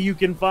 and you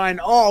can find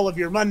all of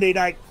your Monday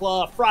Night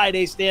Claw,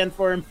 Friday Stand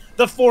Firm,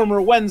 the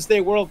former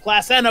Wednesday World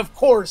Class, and of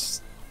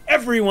course,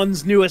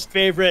 everyone's newest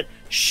favorite,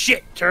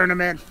 Shit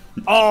Tournament,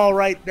 all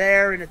right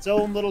there in its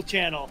own little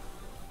channel.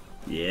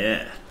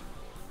 Yeah.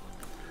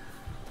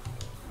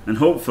 And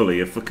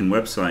hopefully a fucking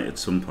website at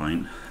some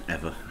point,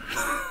 ever.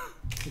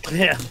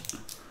 Yeah.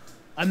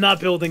 I'm not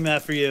building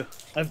that for you.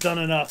 I've done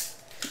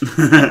enough.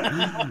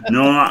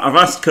 No, I've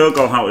asked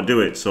Kurgol how to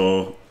do it,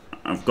 so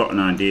I've got an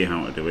idea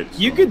how to do it. So.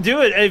 You could do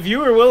it if you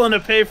were willing to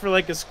pay for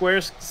like a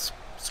Squarespace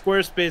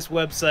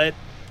website.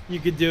 You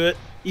could do it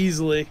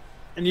easily,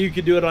 and you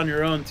could do it on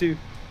your own too.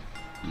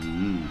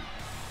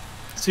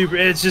 Super.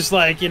 It's just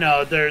like, you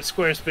know, their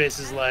Squarespace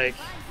is like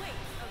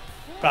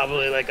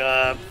probably like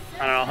I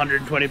don't know,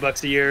 120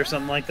 bucks a year or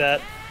something like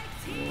that.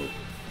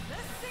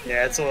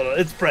 Yeah, it's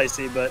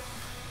pricey, but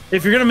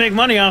if you're gonna make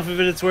money off of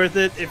it, it's worth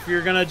it. If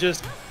you're gonna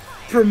just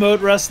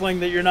promote wrestling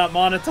that you're not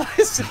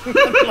monetizing,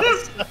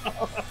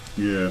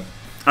 yeah,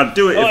 I'd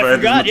do it if I had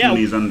as much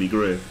money as Andy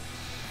Gray.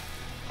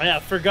 Yeah,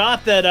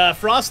 forgot that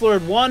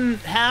Frostlord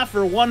 1/2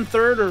 or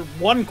 1/3 or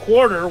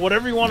 1/4,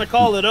 whatever you want to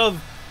call it, of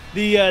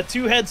the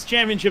Two Heads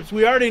Championships.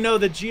 We already know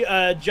that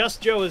Just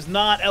Joe is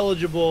not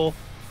eligible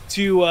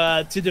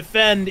to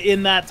defend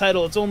in that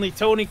title. It's only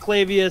Tony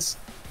Clavius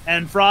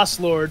and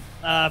Frostlord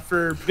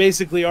for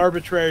basically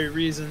arbitrary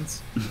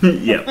reasons.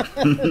 Yep.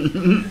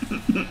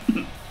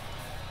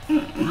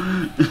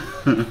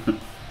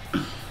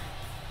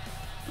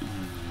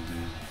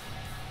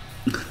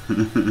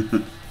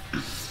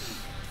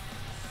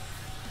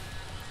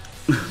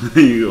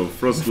 There you go,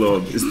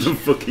 Frostlord is the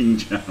fucking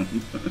champ.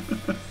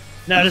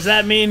 Now, does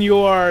that mean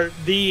you're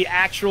the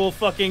actual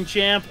fucking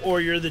champ,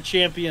 or you're the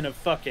champion of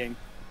fucking?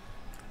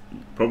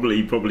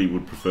 Probably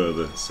would prefer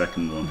the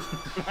second one.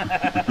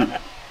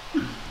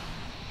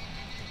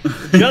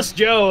 Just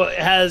Joe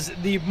has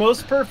the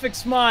most perfect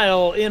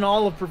smile in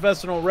all of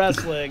professional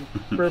wrestling,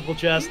 Purple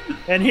Chest.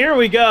 And here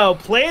we go.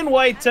 Plain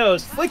White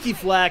Toast, Flicky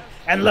Flack,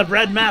 and Le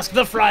Bread Mask,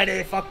 the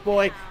Friday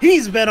fuckboy.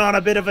 He's been on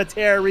a bit of a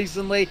tear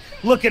recently,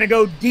 looking to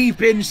go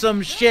deep in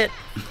some shit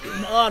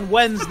on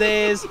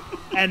Wednesdays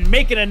and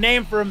making a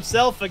name for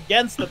himself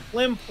against the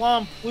Plim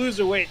Plom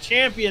Cruiserweight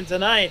champion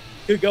tonight.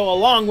 Could go a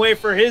long way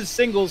for his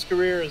singles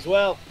career as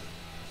well.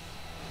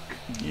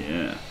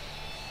 Yeah.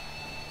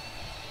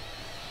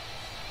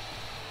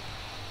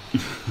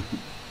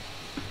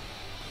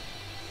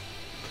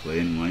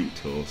 Plain white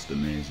toast,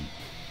 amazing.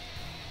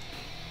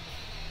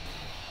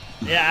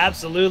 Yeah,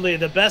 absolutely.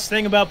 The best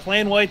thing about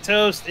Plain White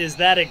Toast is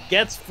that it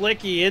gets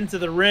Flicky into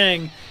the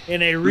ring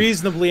in a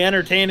reasonably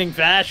entertaining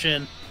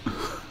fashion.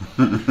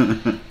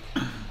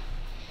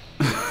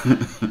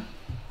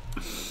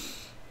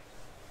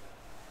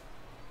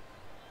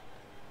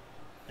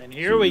 And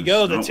here we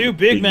go, the two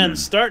big men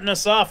starting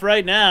us off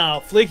right now.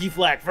 Flicky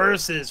Flack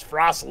versus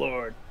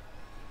Frostlord.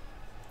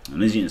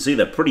 And as you can see,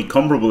 they're pretty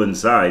comparable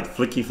inside.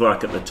 Flicky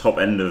Flack at the top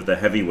end of the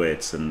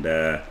heavyweights and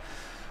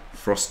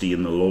Frosty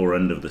in the lower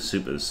end of the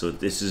supers. So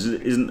this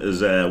isn't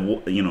as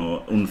you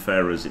know,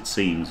 unfair as it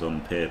seems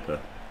on paper.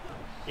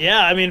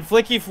 Yeah, I mean,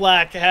 Flicky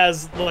Flack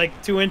has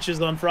like 2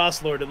 inches on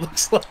Frostlord, it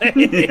looks like.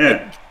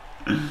 Yeah.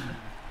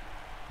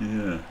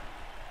 Yeah.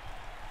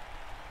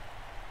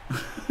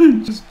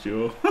 Just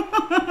Joe.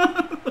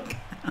 Look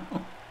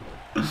out.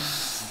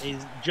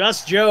 He's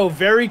Just Joe,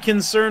 very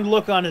concerned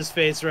look on his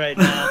face right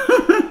now.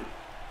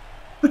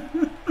 Oh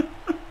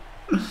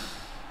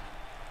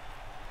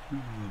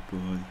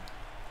boy.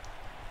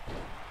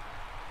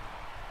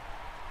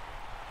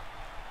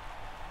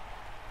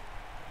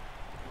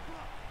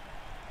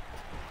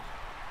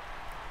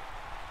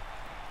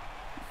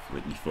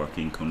 Flicky Flack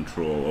in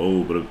control.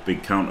 Oh, but a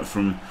big counter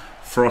from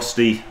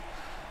Frosty.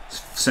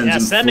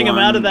 Sending him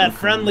out of that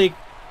friendly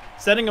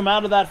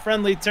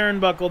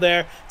turnbuckle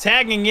there,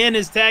 tagging in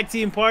his tag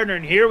team partner,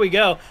 and here we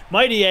go.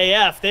 Mighty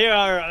AF, they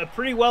are a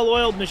pretty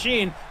well-oiled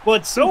machine,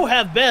 but so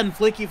have been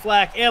Flicky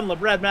Flack and Le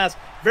Bread Mask.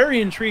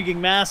 Very intriguing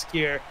match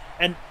here.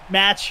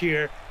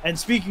 And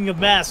speaking of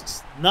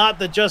masks, not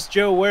that Just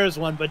Joe wears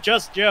one, but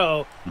Just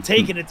Joe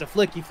taking it to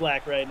Flicky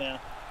Flack right now.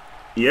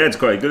 Yeah, it's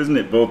quite good, isn't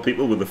it? Both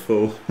people with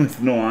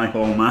with no eye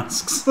hole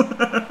masks.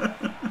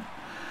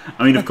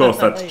 I mean, of course,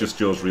 that's just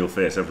Joe's real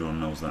face. Everyone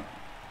knows that.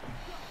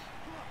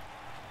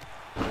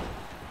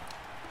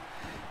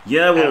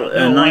 Yeah,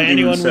 well, Night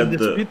Demon said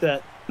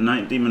that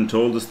Night Demon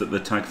told us that the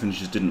tag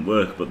finishes didn't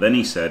work, but then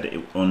he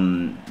said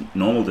on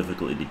normal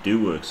difficulty they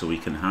do work, so we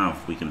can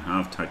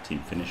have tag team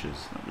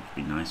finishes. That would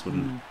be nice,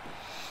 wouldn't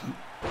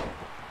it?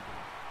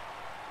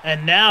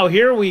 And now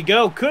here we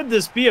go. Could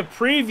this be a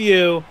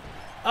preview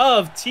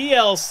of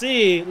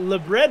TLC? Le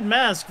Bread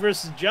Mask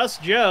versus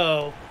Just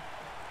Joe.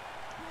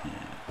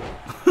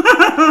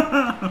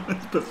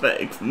 It's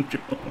pathetic from Joe.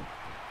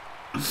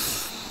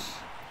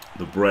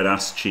 The bread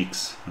ass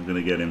cheeks. I'm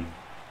gonna get him.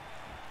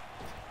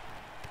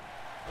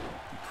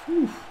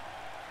 Whew.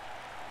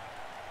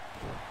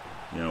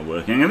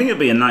 working. I think it'd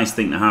be a nice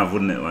thing to have,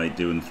 wouldn't it? Like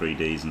doing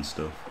 3Ds and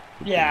stuff.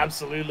 Yeah,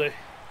 absolutely.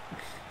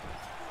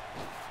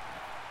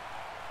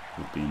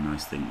 Would be a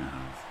nice thing to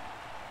have.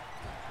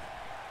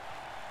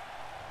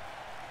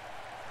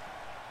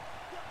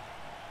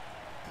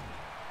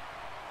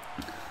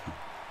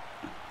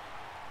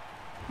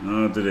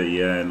 Oh, did it?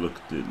 Yeah, it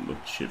looked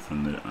shit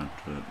from the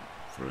advert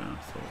for it, I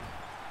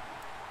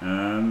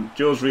thought.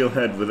 Joe's real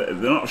head with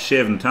it. They're not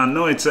shaven tan.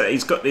 No, it's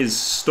he's got his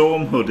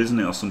storm hood, isn't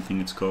it, or something?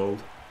 It's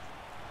called.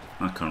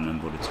 I can't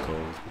remember what it's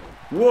called.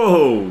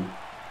 Whoa!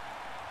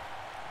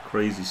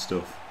 Crazy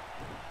stuff.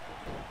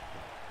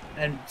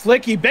 And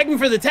Flicky begging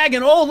for the tag,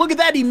 and oh, look at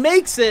that, he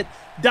makes it.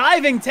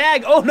 Diving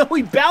tag. Oh no,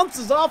 he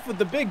bounces off with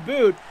the big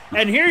boot.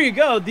 And here you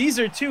go. These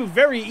are two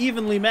very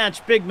evenly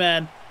matched big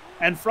men.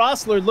 And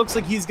Frostlord looks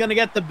like he's going to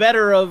get the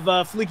better of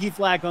Flicky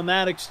Flack on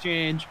that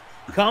exchange.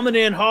 Coming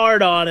in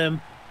hard on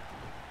him.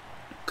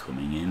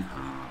 Coming in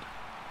hard.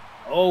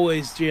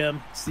 Always,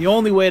 Jim. It's the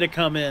only way to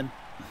come in.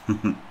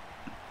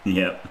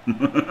 Yep.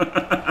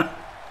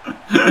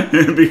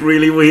 It'd be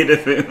really weird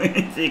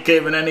if you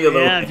came in any other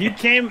way. Yeah, if you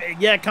came...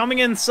 Yeah, coming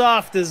in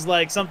soft is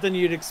like something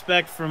you'd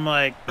expect from,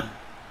 like,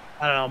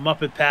 I don't know,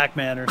 Muppet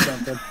Pac-Man or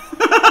something.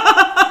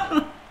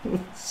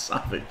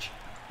 Savage.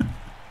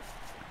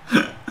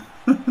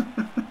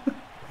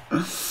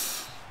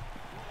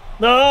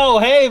 No,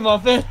 hey,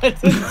 Muffin.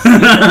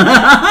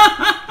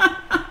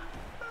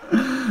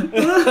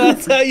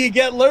 That's how you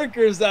get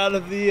lurkers out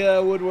of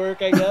the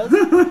woodwork, I guess.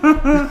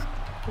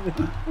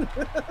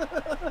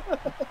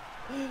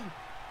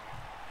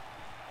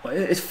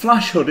 It's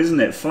Flash Hood, isn't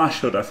it?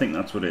 Flash Hood, I think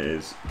that's what it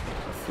is.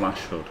 A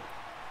Flash Hood.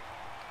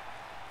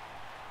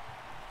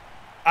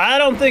 I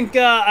don't think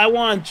I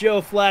want Joe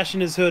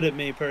flashing his hood at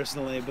me,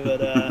 personally, but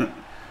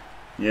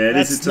yeah,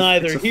 that's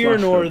neither here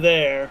nor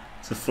there.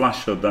 It's a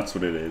Flash Hood, that's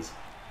what it is.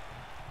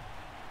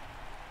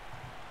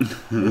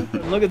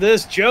 Look at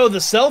this, Joe, the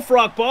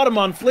self-rock bottom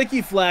on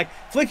Flicky Flack.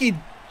 Flicky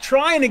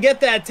trying to get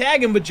that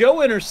tag in, but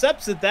Joe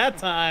intercepts it that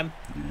time.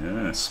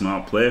 Yeah,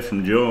 smart play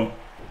from Joe.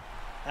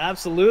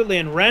 Absolutely,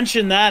 and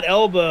wrenching that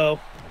elbow.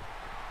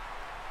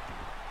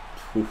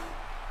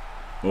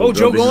 Oh,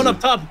 Joe going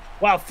up top.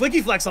 Wow,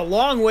 Flicky Flack's a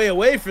long way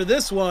away for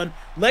this one.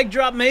 Leg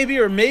drop maybe,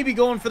 or maybe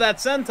going for that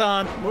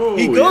senton. Whoa,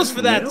 he goes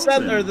for that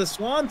senton, or the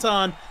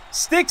swanton.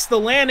 Sticks the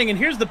landing, and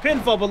here's the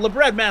pinfall, but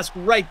LeBred Mask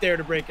right there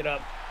to break it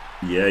up.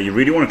 Yeah, you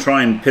really want to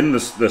try and pin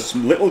this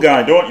little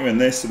guy, don't you, in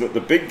this, so that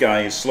the big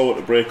guy is slower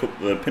to break up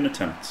the pin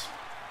attempts.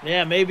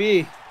 Yeah,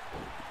 maybe.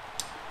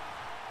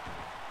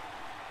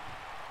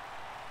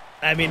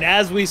 I mean,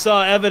 as we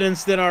saw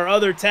evidenced in our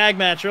other tag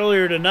match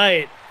earlier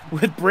tonight,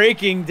 with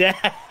Breaking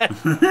Dad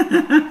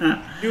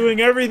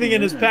doing everything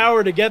in his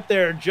power to get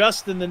there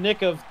just in the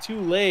nick of too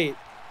late.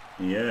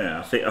 Yeah,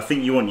 I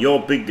think you want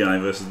your big guy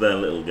versus their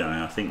little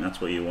guy. I think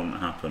that's what you want to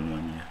happen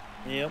when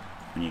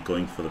you're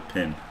going for the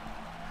pin.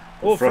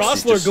 Oh,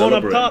 Frostlord going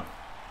up top.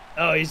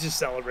 Oh, he's just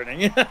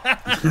celebrating.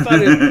 Thought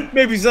he was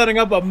maybe setting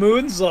up a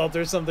moonsault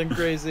or something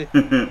crazy.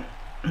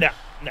 No,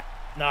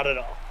 not at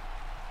all.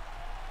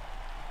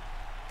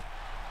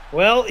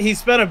 Well, he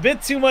spent a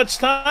bit too much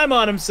time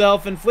on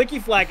himself, and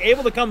Flicky Flack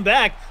able to come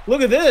back.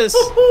 Look at this.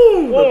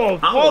 Whoa,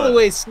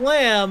 fall-away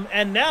slam,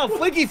 and now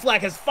Flicky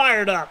Flack has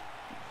fired up.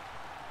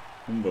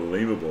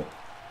 Unbelievable.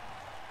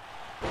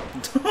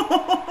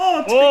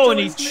 Oh, and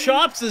he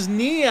chops his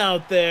knee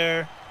out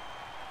there.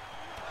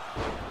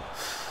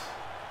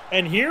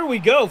 And here we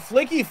go,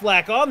 Flicky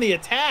Flack on the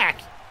attack.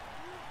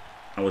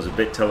 That was a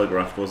bit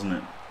telegraphed, wasn't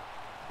it?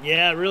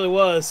 Yeah, it really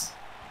was.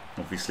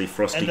 Obviously,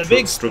 Frosty. And the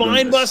big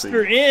spine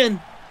buster in.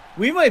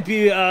 We might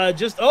be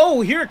just...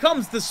 Oh, here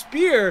comes the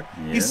spear.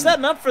 Yeah. He's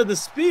setting up for the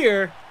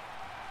spear.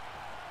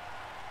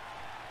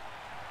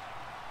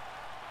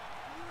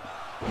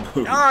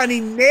 And he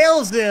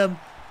nails him.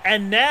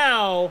 And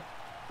now,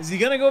 is he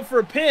going to go for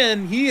a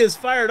pin? He is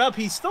fired up.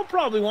 He still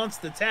probably wants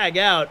to tag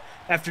out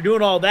after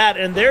doing all that.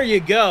 And there you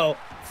go.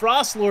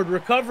 Frostlord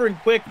recovering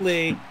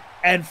quickly.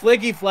 And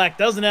Flicky Flack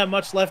doesn't have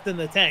much left in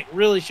the tank.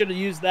 Really should have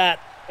used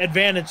that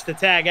advantage to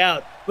tag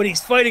out. But he's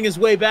fighting his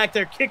way back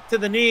there. Kick to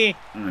the knee.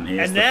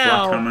 And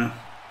now...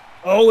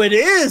 Oh, it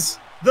is!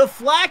 The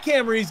Flack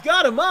Hammer. He's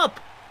got him up.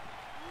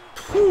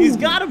 Ooh. He's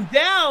got him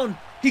down.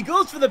 He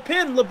goes for the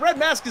pin. LeBred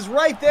Mask is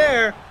right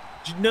there.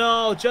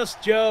 No,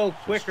 just Joe.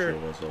 Quicker.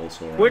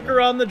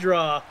 Quicker on the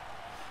draw.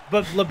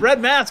 But LeBred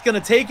Mask going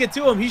to take it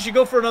to him. He should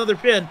go for another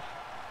pin.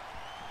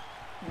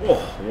 Whoa,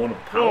 what a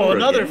power. Oh,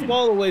 another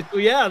fall away. So,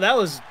 yeah, that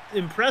was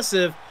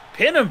impressive.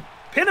 Pin him.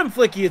 Pin him,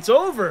 Flicky. It's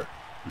over.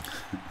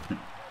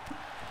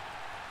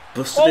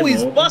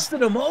 He's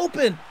busted him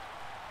open.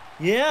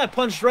 Yeah,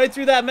 punched right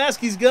through that mask.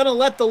 He's going to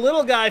let the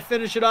little guy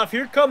finish it off.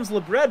 Here comes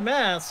LeBred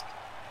Mask.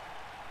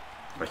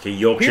 Like a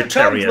Yorkshire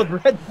Terrier. Here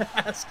comes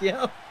LeBred Mask,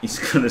 yeah. He's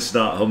going to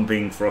start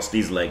humping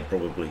Frosty's leg,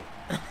 probably.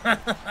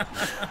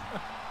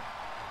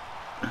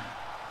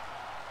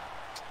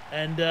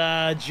 And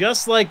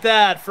just like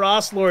that,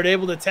 Frostlord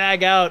able to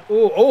tag out.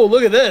 Oh,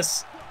 look at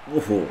this.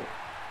 Whoa.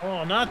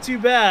 Oh, not too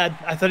bad.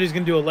 I thought he was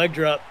going to do a leg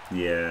drop.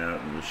 Yeah,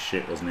 it was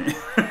shit, wasn't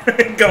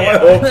it? Got my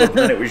hopes up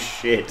and it was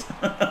shit.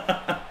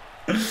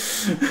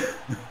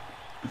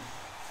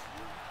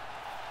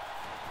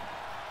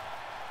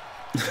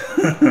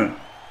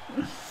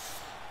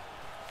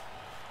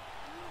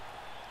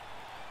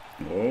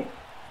 Oh.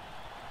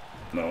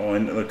 No,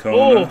 into the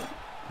corner. Oh.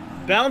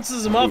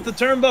 Bounces him off the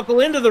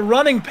turnbuckle into the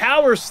running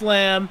power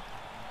slam.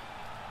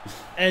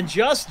 And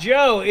Just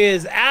Joe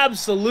is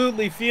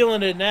absolutely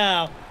feeling it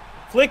now.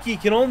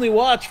 Flicky can only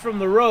watch from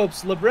the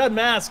ropes. LeBred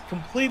Mask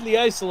completely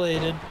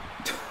isolated.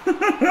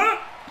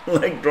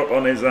 Leg drop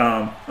on his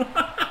arm.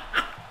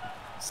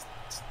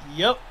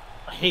 Yep.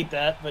 I hate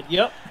that, but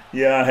yep.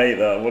 Yeah, I hate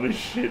that. What a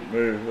shit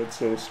move. That's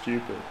so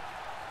stupid.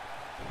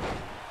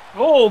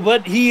 Oh,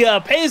 but he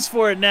pays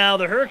for it now.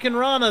 The Hurricane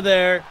Rana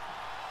there.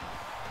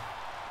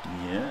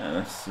 Yeah,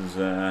 this is...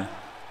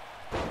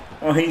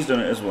 Oh, he's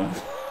done it as well.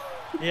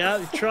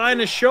 Yeah, trying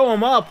to show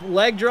him up.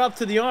 Leg drop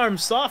to the arm.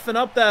 Soften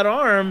up that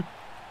arm.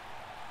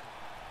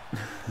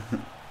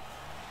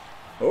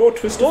 Oh,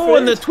 twist of fate. Oh,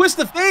 and the twist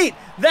of fate.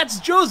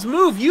 That's Joe's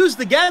move used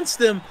against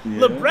him.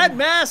 Yeah. LeBred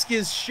Mask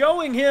is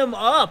showing him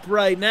up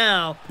right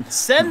now.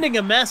 Sending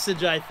a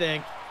message, I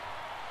think.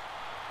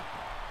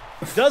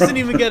 Doesn't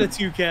even get a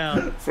 2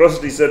 count.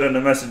 Frosty said in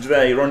a message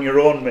there, you're on your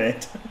own,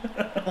 mate.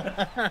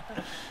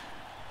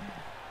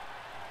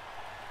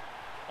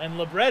 And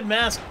LeBred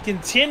Mask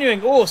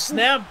continuing. Oh,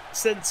 snap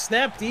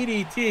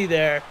DDT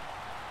there.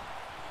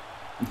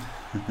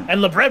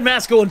 And LeBred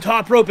Mask going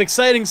top rope.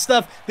 Exciting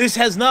stuff. This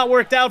has not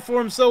worked out for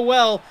him so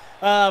well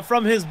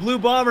from his Blue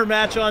Bomber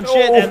match on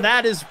Shit, and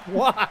that is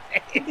why.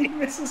 He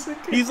misses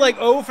again. He's like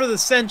 0 for the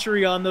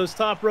century on those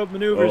top rope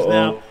maneuvers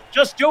now.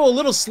 Just Joe a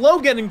little slow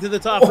getting to the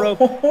top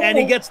rope, and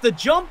he gets the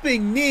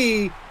jumping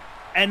knee,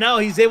 and now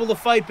he's able to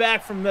fight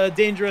back from the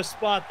dangerous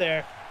spot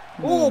there.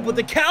 Oh, but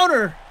the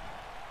counter.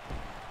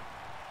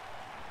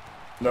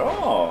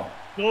 No.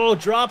 Oh,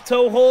 drop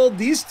toe hold.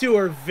 These two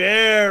are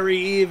very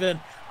even.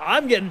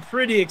 I'm getting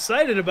pretty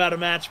excited about a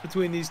match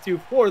between these two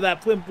for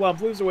that Plim Plum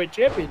Cruiserweight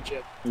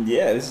Championship.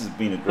 Yeah, this has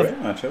been a great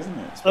match, hasn't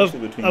it? Especially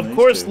between Of these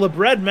course, two.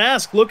 LeBred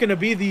Mask looking to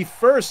be the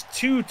first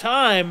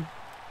 2-time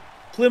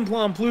Plim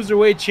Plum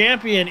Cruiserweight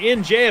Champion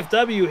in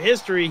JFW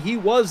history. He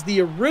was the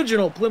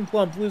original Plim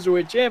Plum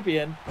Cruiserweight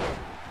Champion.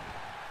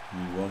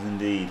 He was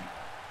indeed.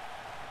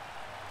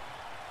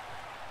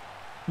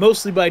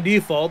 Mostly by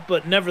default,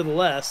 but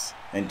nevertheless.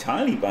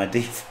 Entirely by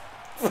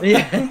default.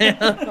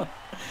 Yeah.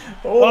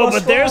 Oh,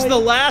 but there's the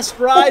last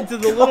ride to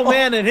the little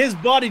man, and his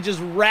body just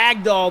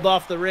ragdolled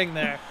off the ring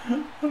there.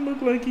 It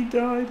looked like he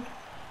died.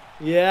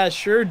 Yeah,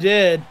 sure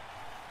did.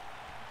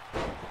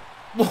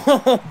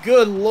 Oh,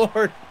 good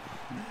Lord.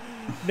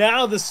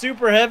 Now the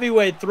super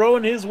heavyweight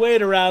throwing his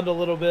weight around a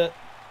little bit.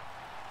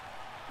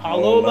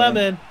 Hollow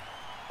Lemon.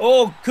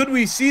 Oh, could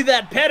we see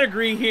that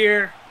pedigree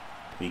here?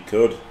 We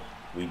could.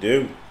 We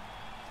do.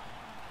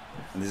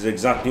 And this is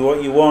exactly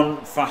what you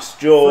want. Fast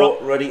Joe,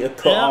 ready to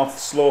cut off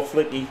Slow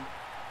Flicky.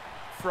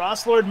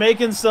 Frostlord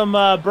making some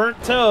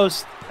burnt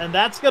toast, and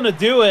that's going to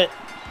do it.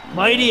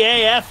 Mighty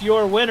AF,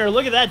 your winner.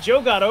 Look at that.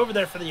 Joe got over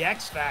there for the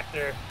X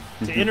Factor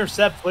to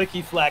intercept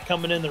Flicky Flack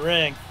coming in the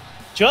ring.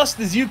 Just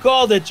as you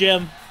called it,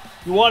 Jim.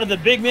 You wanted the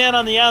big man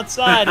on the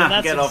outside, and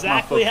that's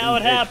exactly how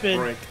it happened.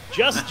 Brick.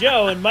 Just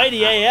Joe and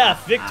Mighty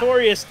AF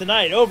victorious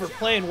tonight over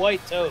plain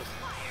white toast.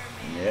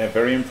 Yeah,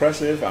 very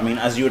impressive. I mean,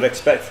 as you would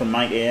expect from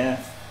Mighty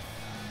AF.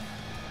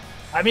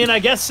 I mean, I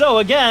guess so.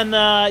 Again,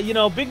 you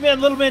know, big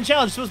man, little man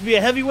challenge. Supposed to be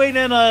a heavyweight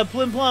and a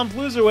Plim Plum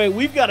Cruiserweight.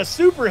 We've got a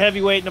super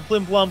heavyweight and a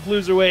Plim Plum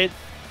Cruiserweight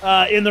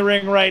in the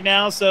ring right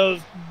now. So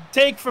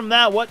take from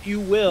that what you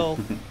will.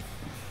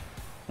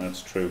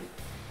 That's true.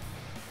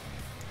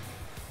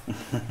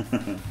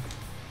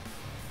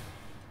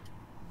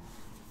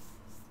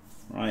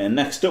 Right, and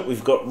next up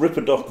we've got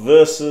Ripperdoc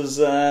versus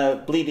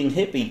Bleeding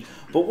Hippie.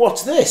 But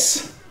what's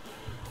this?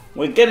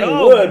 We're getting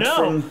word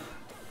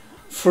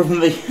from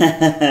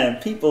the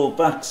people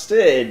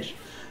backstage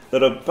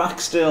that a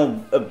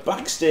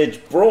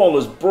backstage brawl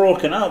has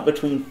broken out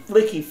between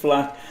Flicky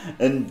Flack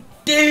and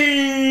Dave.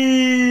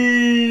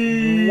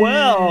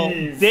 Well,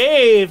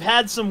 Dave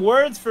had some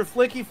words for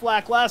Flicky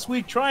Flack last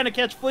week, trying to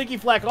catch Flicky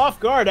Flack off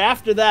guard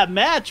after that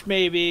match,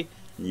 maybe.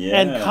 Yeah.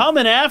 And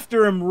coming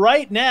after him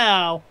right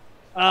now.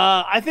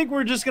 I think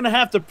we're just going to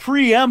have to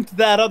preempt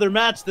that other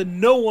match that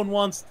no one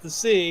wants to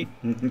see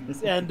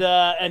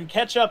and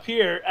catch up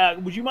here.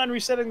 Would you mind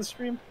resetting the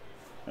stream?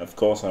 Of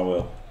course I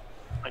will.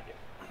 Okay.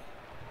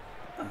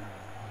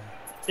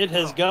 It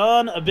has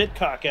gone a bit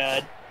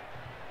cockeyed.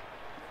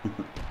 You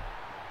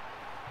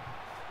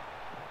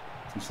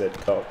said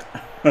cock.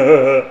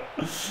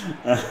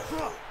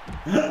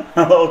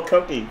 Hello,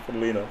 Cocky,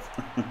 funnily enough.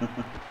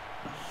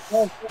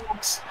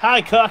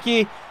 Hi,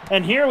 Cocky.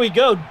 And here we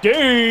go,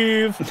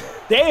 Dave.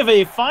 Dave,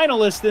 a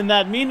finalist in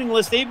that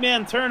meaningless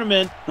 8-man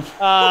tournament,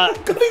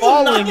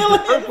 falling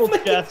the purple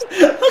chest.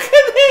 Look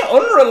at that,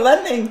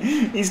 unrelenting.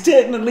 He's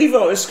taking the leave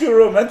out of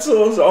Skuro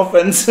Mezzo's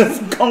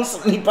offensive,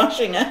 constantly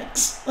bashing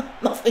X.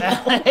 Nothing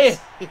else.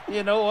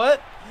 You know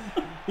what?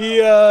 He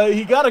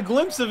got a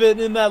glimpse of it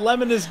in that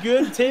Lemon is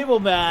Good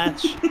table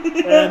match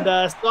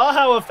and saw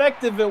how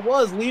effective it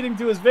was, leading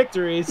to his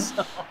victories.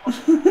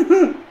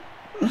 So.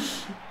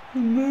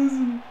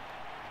 Amazing.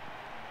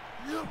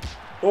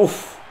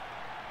 Oof.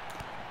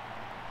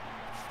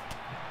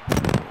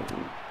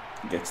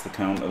 Gets the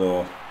counter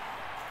though.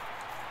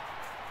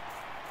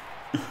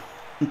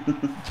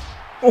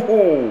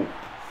 Oh.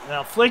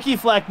 Now, Flicky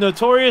Flack,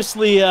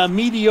 notoriously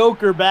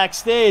mediocre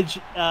backstage,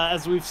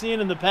 as we've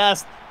seen in the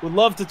past, would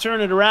love to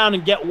turn it around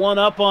and get one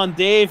up on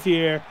Dave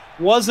here.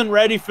 Wasn't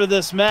ready for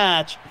this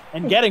match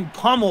and getting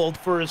pummeled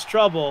for his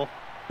trouble.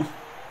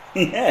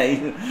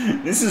 Yeah,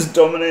 this is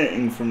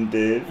dominating from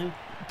Dave.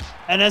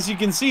 And as you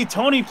can see,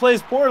 Tony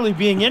Plays Poorly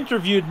being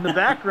interviewed in the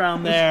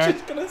background there.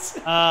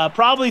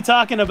 Probably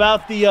talking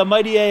about the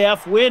Mighty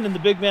AF win in the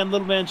Big Man,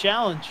 Little Man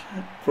Challenge.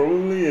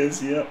 Probably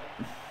is, yep.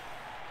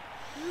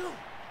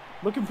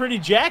 Looking pretty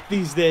jacked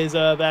these days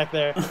back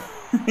there.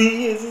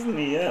 He is, isn't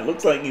he? Yeah,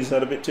 looks like he's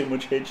had a bit too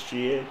much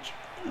HGH.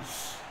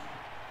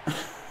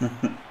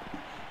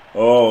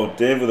 Oh,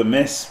 Dave with a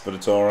miss, but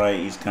it's alright,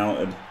 he's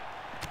countered.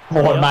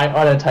 Oh, mate,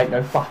 I don't take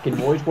no fucking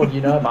voids. What do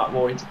you know about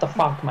voids? What the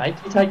fuck, mate?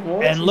 You take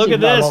voids? And look at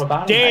this,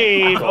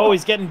 Dave. Oh,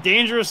 he's getting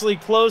dangerously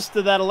close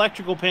to that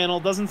electrical panel.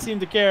 Doesn't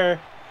seem to care.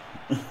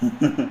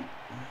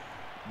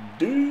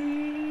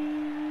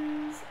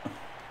 Dave.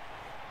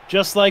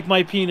 Just like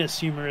my penis,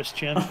 humorous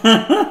Jim.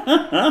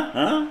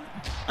 I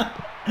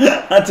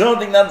don't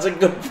think that's a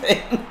good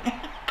thing.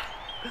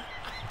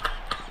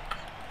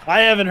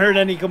 I haven't heard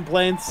any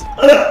complaints.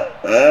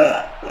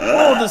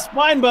 Oh, the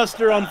spine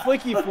buster on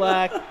Flicky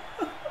Flack.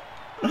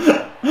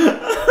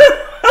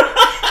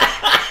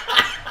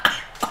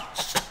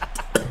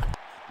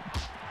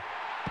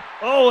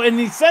 Oh, and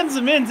he sends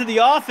him into the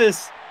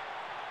office.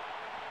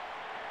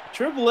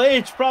 Triple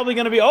H probably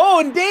going to be... Oh,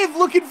 and Dave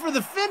looking for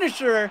the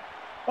finisher.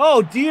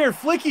 Oh, dear.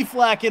 Flicky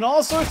Flack in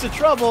all sorts of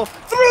trouble.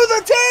 Through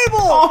the table!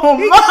 Oh,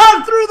 he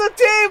got through the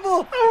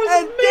table!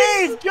 And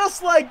amazing. Dave,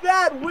 just like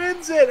that,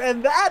 wins it.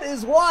 And that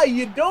is why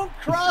you don't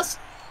cross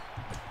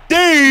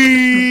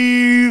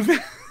Dave!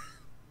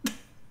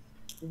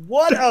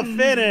 What a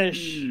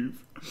finish!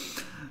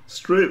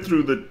 Straight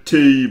through the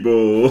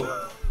table.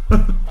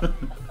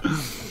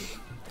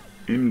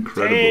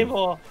 Incredible.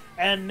 Table.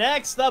 And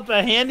next up,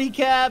 a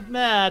handicap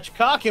match.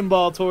 Cock and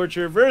Ball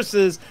Torture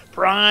versus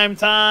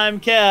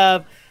Primetime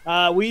Kev.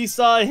 We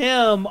saw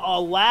him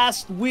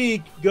last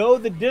week go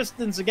the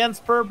distance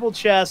against Purple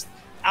Chest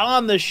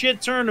on the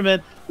shit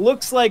tournament.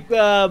 Looks like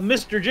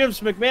Mr.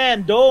 James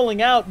McMahon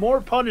doling out more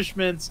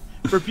punishments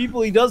for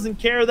people he doesn't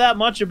care that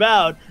much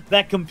about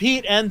that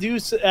compete and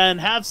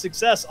have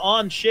success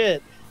on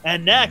shit.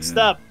 And next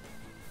up,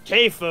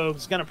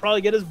 K-Phob's gonna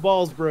probably get his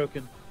balls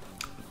broken.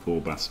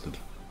 Poor bastard.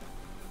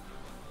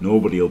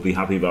 Nobody will be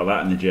happy about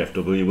that in the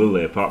JFW, will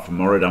they? Apart from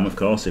Moradam, of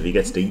course, if he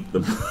gets to eat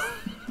them.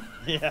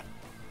 Yeah.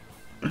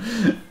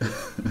 Oh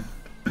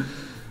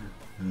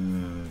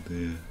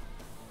dear.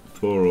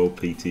 Poor old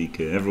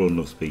PTK. Everyone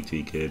loves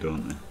PTK,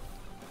 don't they?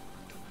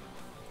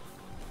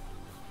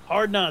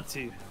 Hard not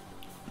to.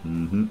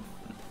 Mm-hmm.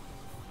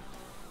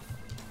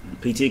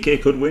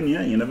 PTK could win,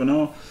 yeah, you never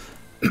know.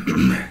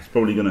 It's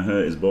probably going to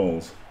hurt his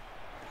balls.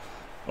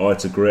 Oh,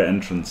 it's a great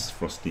entrance,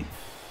 Frosty.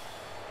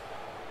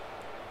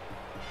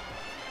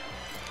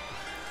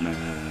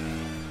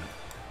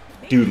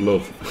 Dude,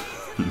 love.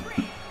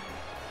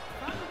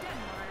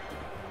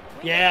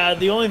 Yeah,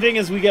 the only thing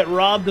is we get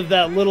robbed of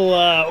that little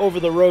over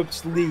the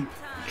ropes leap.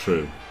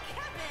 True.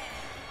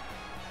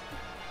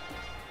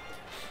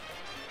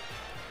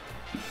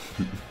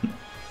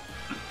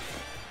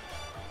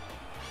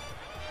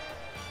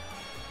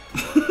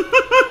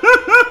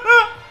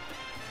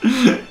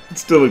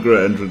 It's still a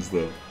great entrance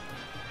though.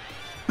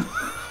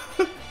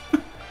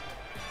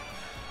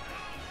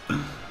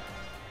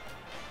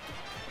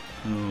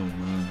 Oh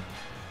man.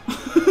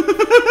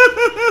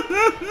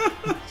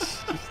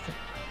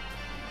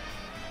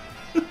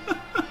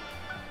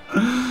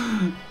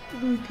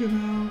 Fucking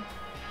hell.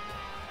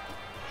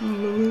 I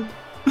love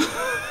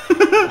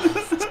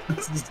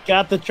it. He's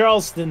got the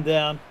Charleston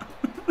down.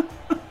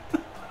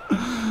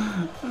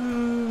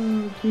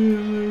 Oh dear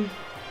me.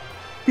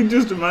 You can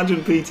just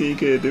imagine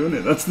PTK doing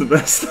it, that's the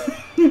best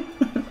thing.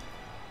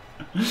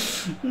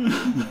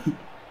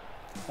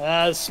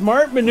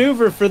 Smart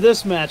maneuver for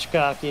this match,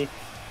 Cocky.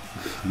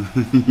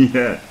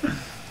 Yeah.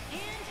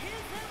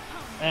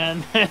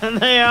 And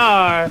they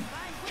are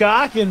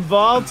Cock and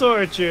Ball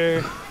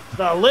Torture,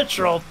 the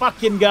literal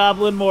fucking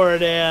Goblin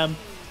Moradam,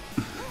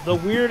 the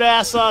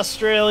weird-ass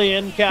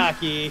Australian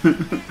Cocky.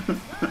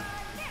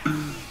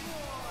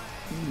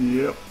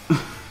 Yep.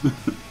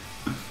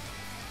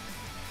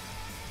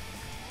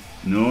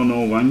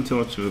 No Wang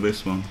Torture for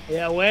this one.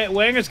 Yeah,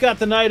 Wanger's got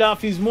the night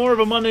off. He's more of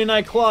a Monday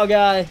Night Claw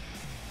guy.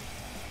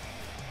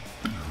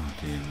 Oh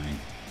dear me.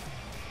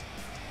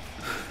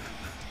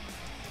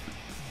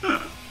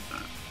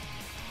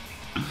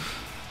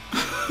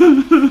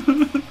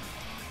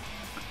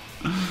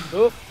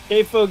 Oh,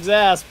 K-Fog's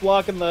ass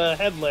blocking the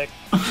head lick.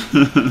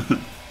 Oh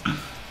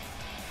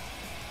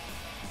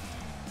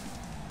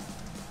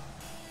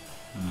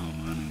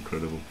man,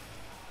 incredible.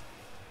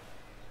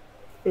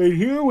 And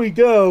here we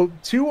go,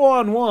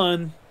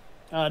 2-on-1.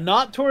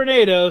 Not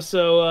tornado,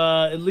 so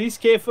at least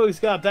K-Fog's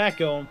got that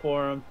going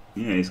for him.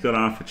 Yeah, he's got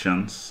half a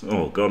chance.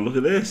 Oh, God, look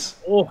at this.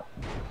 Oh,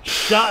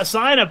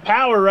 sign of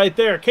power right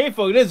there.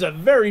 K-Fog is a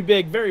very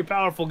big, very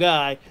powerful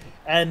guy.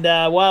 And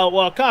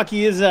while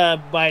Cocky is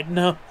by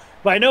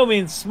no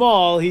means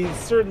small, he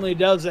certainly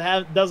doesn't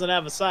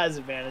have a size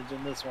advantage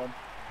in this one.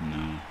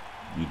 No.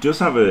 He does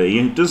have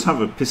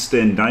a piss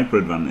stained diaper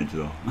advantage,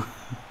 though.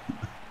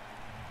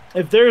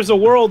 If there's a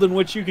world in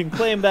which you can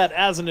claim that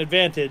as an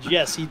advantage,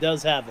 yes, he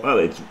does have it. Well,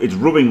 it's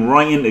rubbing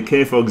right into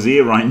K-Fog's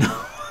ear right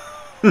now.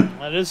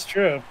 That is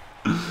true.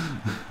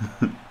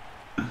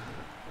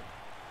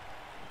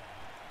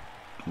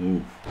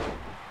 Ooh.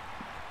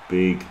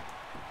 Big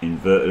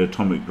inverted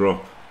atomic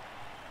drop.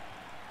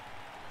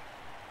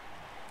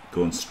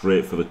 Going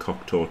straight for the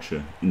cock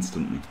torture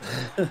instantly.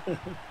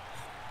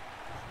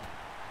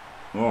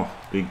 Oh,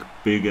 big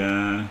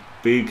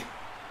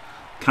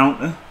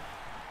counter.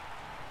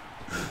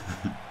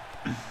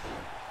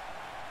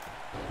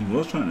 He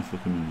was trying to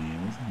fuck him in the ear,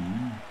 wasn't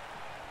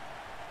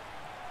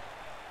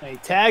he? He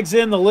tags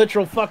in the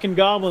literal fucking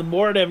goblin.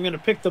 Mordem, I'm gonna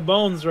pick the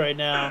bones right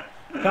now.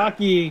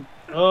 Cocky's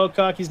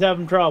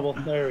having trouble.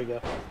 There we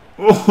go.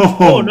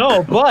 Oh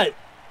no, but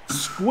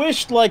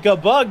squished like a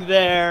bug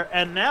there,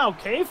 and now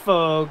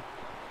K-Fog.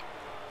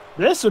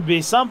 This would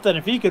be something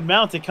if he could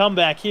mount a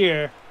comeback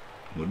here.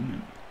 Wouldn't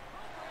it?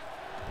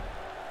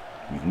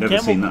 We've never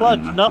seen that clutch,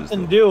 in matches,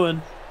 nothing though.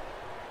 doing.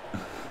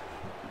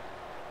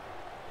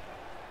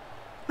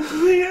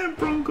 Yeah,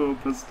 Bronco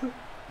Buster.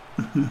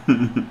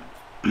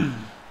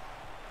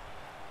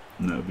 That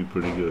would be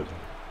pretty good.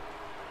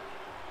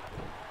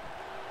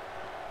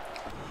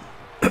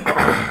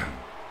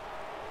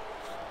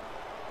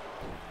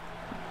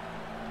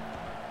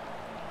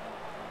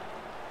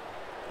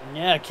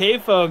 Yeah,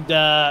 K-Fog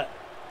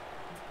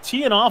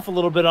teeing off a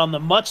little bit on the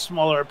much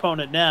smaller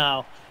opponent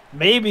now.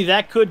 Maybe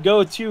that could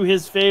go to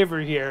his favor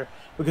here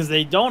because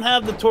they don't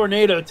have the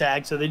tornado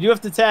tag, so they do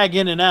have to tag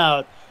in and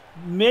out.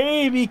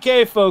 Maybe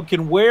K-Fog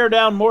can wear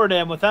down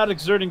Mordam without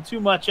exerting too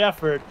much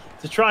effort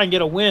to try and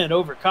get a win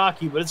over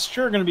Cocky, but it's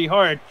sure going to be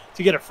hard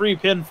to get a free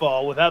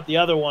pinfall without the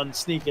other one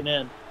sneaking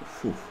in.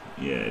 Whew.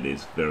 Yeah, it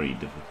is very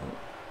difficult.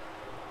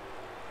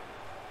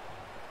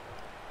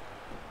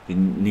 You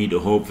need to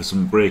hope for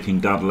some Breaking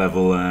Dad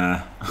level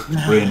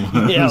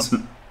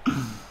brainworms.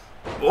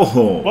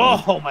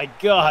 Oh my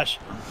gosh.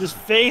 Just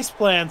face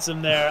plants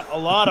him there. A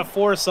lot of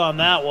force on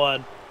that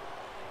one.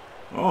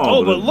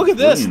 Oh, but look at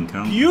this.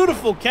 Counter.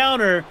 Beautiful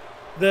counter.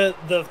 The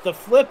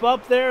flip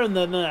up there and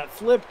then that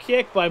flip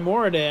kick by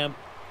Moradam.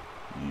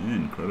 Yeah,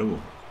 incredible.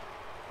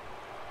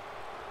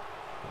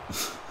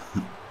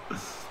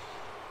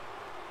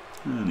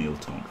 And he'll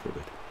taunt for a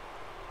bit.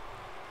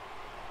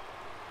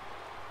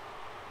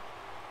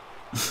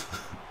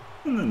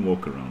 And then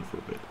walk around for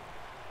a bit.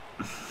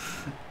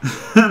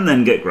 And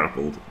then get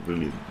grappled.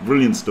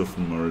 Brilliant stuff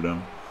from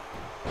Moradam.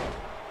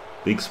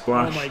 Big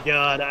splash. Oh my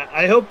god.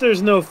 I hope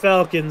there's no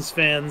Falcons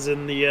fans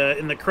in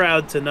the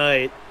crowd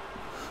tonight.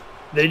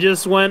 They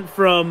just went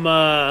from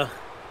a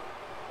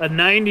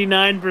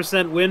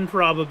 99% win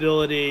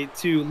probability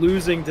to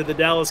losing to the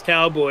Dallas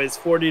Cowboys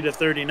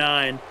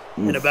 40-39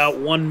 in about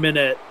 1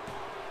 minute.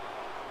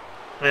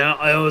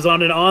 I was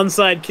on an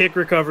onside kick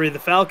recovery. The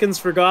Falcons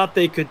forgot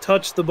they could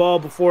touch the ball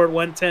before it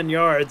went 10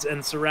 yards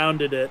and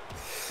surrounded it.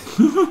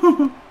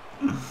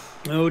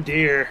 Oh,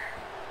 dear.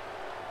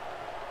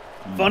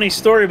 Funny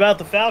story about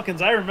the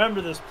Falcons. I remember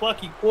this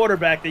plucky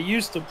quarterback that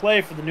used to play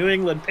for the New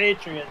England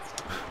Patriots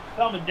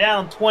coming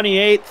down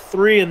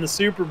 28-3 in the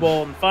Super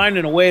Bowl and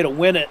finding a way to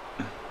win it.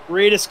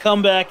 Greatest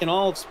comeback in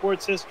all of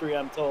sports history,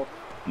 I'm told.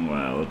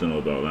 Wow, I don't know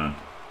about that.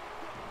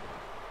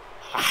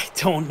 I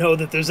don't know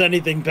that there's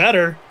anything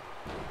better.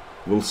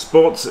 Well,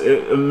 sports,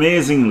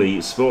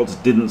 amazingly, sports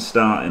didn't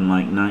start in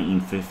like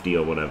 1950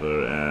 or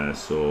whatever,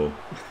 so,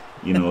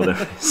 you know, there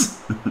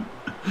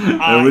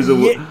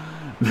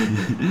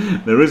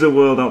is a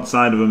world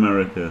outside of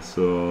America,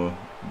 so,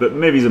 but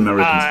maybe it's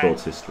American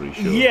sports history,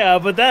 sure. Yeah,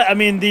 but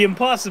the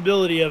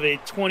impossibility of a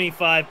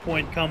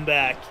 25-point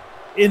comeback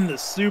in the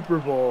Super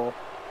Bowl,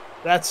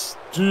 that's...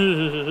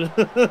 Oh,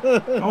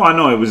 I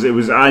know, it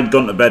was, I'd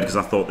gone to bed because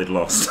I thought they'd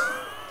lost.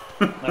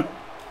 No.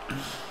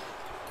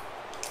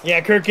 Yeah,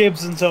 Kirk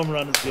Gibson's home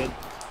run is good.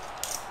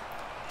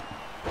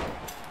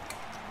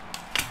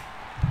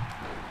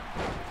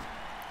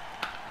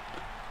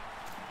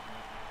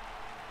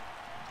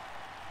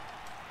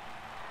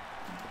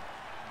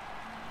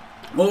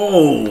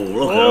 Oh,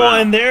 look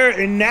at that.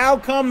 And now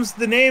comes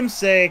the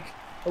namesake.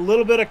 A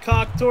little bit of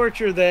cock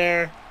torture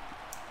there.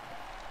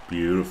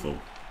 Beautiful.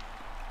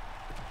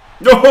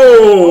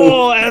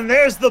 Oh, and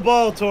there's the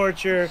ball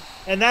torture.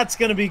 And that's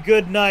going to be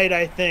good night,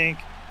 I think,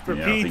 for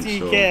PTK. I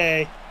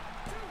think so.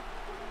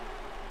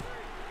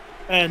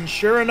 And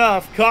sure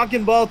enough, cock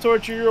and ball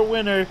torture, you're a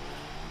winner.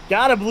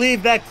 Gotta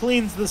believe that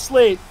cleans the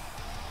slate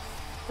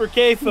for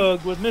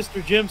K-Fog with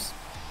Mr. Jim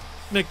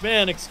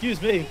McMahon, excuse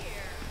me.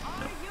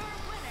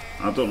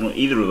 I don't know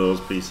either of those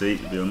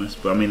PC, to be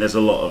honest. But I mean, there's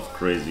a lot of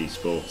crazy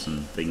sports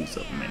and things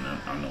that, I mean,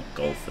 I know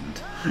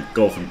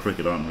golf and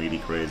cricket aren't really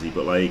crazy,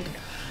 but like,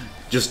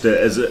 just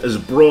as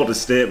broad a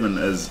statement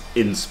as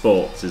in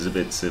sports is a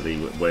bit silly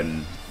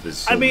when there's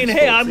so I mean, many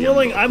hey,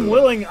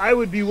 sports I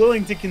would be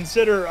willing to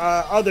consider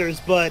others,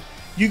 but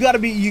you got to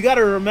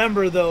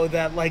remember though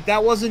that like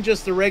that wasn't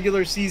just the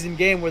regular season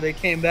game where they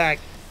came back.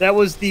 That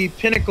was the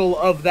pinnacle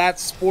of that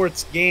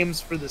sport's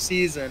games for the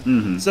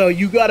season. So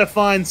you got to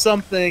find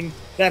something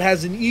that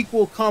has an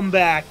equal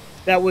comeback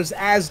that was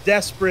as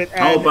desperate.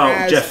 How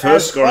about Jeff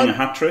Hurst scoring a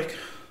hat trick?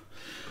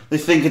 They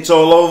think it's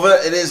all over.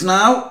 It is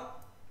now.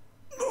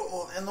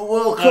 In the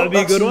World Cup, that would be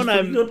a good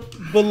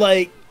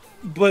one.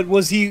 But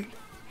was he?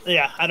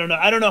 Yeah, I don't know.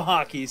 I don't know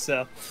hockey,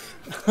 so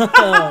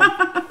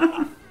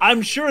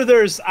I'm sure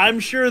there's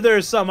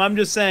some. I'm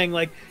just saying,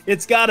 like,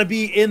 it's got to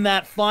be in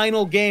that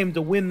final game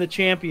to win the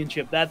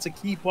championship. That's a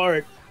key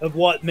part of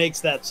what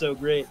makes that so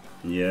great.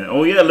 Yeah.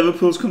 Oh, yeah.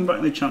 Liverpool's come back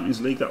in the Champions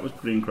League. That was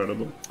pretty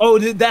incredible. Oh,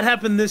 did that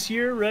happen this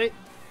year? Right?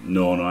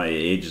 No,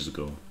 ages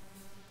ago.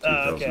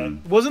 Okay.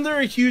 Wasn't there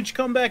a huge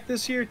comeback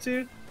this year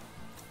too?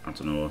 I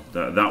don't know.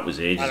 That was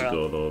ages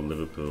ago, though.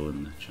 Liverpool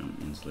in the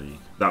Champions League.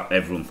 That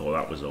everyone thought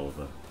that was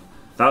over.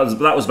 That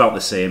was about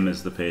the same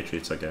as the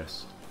Patriots, I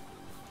guess.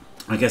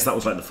 I guess that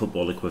was like the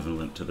football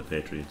equivalent to the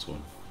Patriots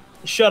one.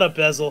 Shut up,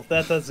 Bezel.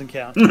 That doesn't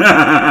count. that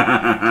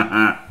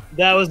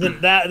was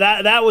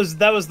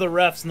the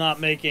refs not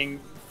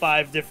making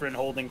 5 different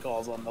holding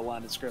calls on the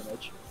line of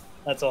scrimmage.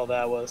 That's all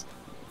that was.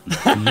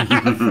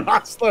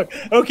 Frostlord.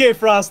 Okay,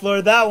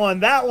 Frostlord. That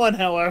one,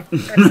 however.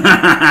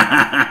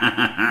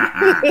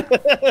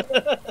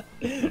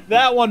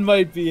 That one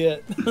might be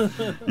it.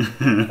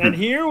 And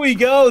here we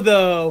go,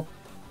 though.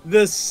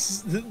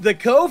 The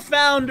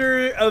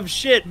co-founder of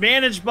shit,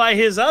 managed by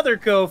his other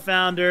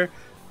co-founder,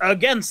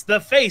 against the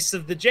face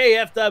of the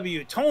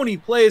JFW. Tony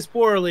plays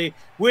poorly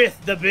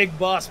with the big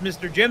boss,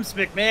 Mr. Jim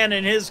McMahon,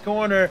 in his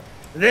corner.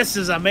 This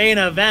is a main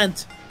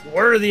event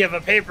worthy of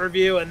a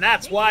pay-per-view, and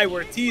that's why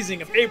we're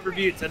teasing a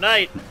pay-per-view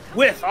tonight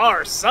with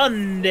our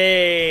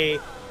Sunday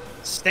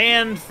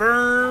Stand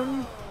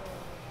Firm?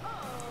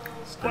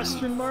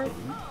 Question mark?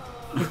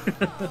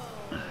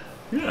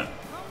 Yeah.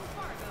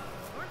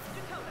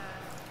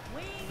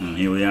 And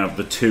here we have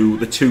the two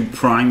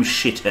prime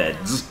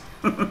shitheads.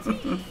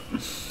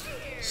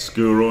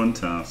 Skuro and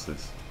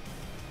Tarsus.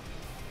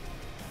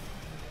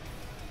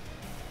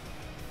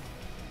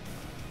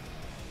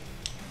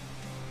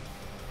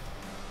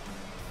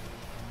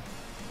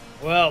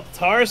 Well,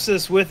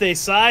 Tarsus with a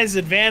size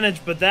advantage,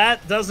 but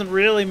that doesn't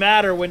really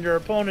matter when your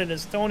opponent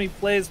is Tony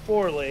plays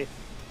poorly.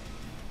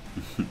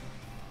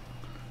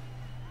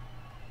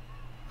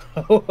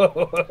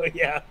 Oh,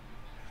 yeah.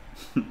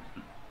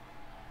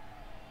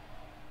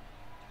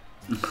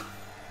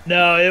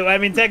 No, I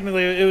mean,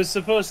 technically, it was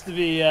supposed to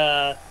be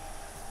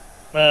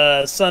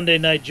Sunday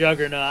Night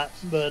Juggernaut,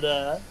 but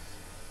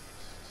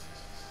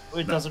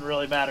it doesn't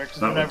really matter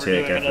because we're never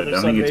doing another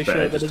Sunday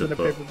show that isn't a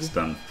pay-per-view.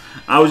 Stand.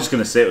 I was just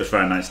going to say it was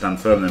Friday Night Stand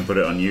Firm and then put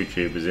it on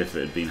YouTube as if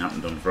it had been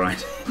happened on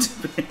Friday.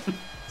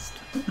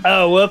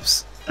 Oh,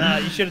 whoops.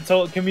 You should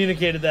have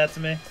communicated that to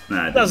me.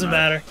 Nah, it doesn't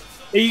matter.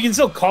 You can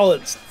still call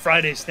it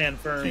Friday Stand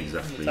Firm.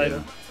 Exactly,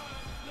 title.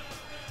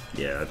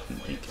 Yeah, I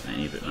didn't think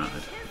any of it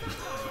mattered.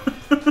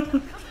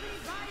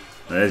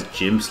 There's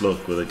Jim's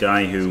luck with a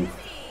guy who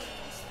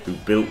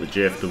built the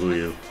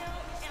JFW.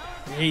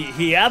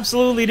 He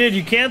absolutely did.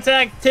 You can't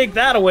take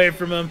that away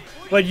from him,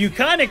 but you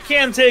kind of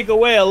can take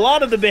away a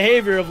lot of the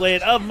behavior of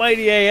late of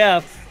Mighty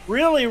AF,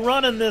 really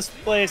running this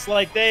place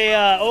like they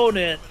own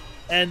it.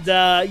 And,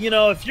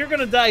 if you're going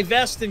to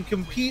divest and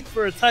compete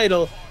for a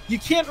title, you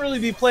can't really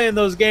be playing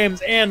those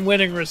games and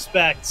winning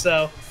respect.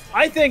 So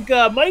I think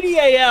Mighty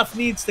AF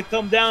needs to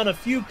come down a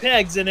few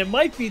pegs, and it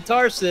might be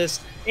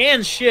Tarsus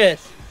and shit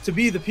to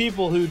be the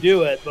people who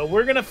do it. But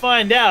we're going to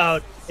find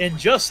out in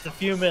just a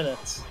few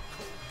minutes.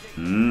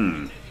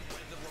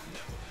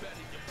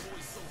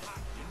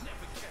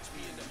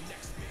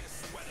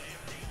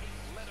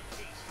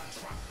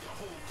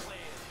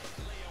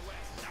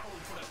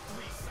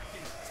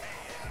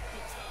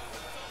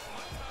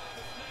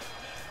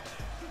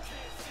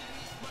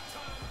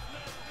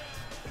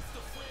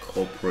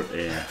 Corporate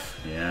AF.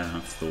 Yeah,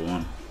 that's the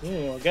one.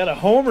 Ooh, I got a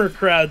Homer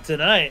crowd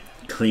tonight.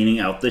 Cleaning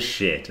out the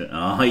shit.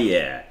 Oh,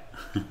 yeah.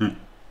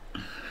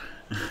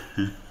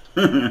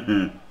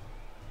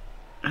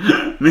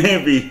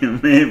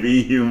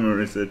 maybe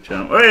humor is a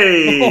champ.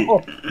 Hey!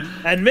 Oh,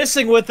 and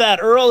missing with that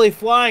early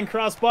flying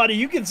crossbody,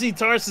 you can see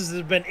Tarsus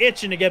has been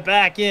itching to get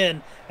back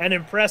in and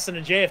impress in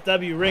a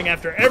JFW ring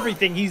after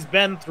everything he's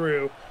been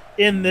through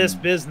in this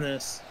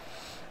business.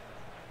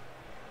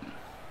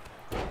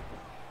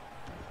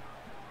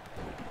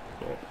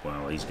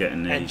 Wow, he's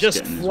getting there. And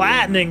just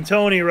flattening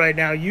Tony right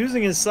now,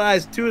 using his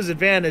size to his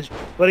advantage.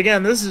 But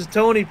again, this is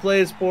Tony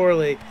plays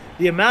poorly.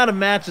 The amount of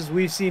matches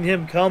we've seen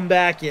him come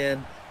back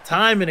in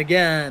time and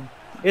again,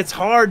 it's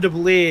hard to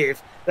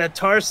believe that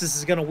Tarsus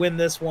is going to win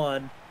this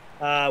one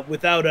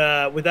without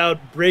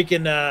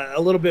breaking a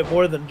little bit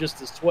more than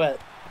just a sweat.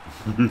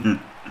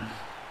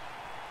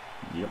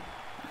 Yep.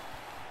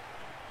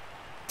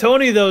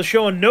 Tony, though,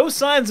 showing no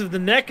signs of the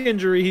neck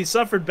injury he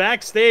suffered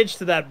backstage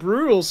to that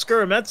brutal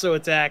Scarametzo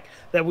attack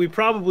that we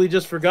probably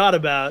just forgot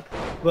about,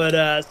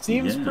 but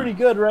seems pretty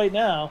good right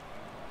now.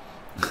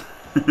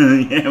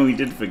 Yeah, we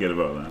did forget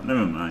about that.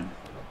 Never mind.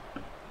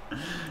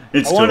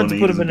 It's I wanted Tony, to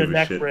put him doesn't in a give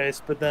neck shit.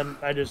 brace, but then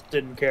I just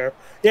didn't care.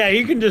 Yeah,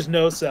 you can just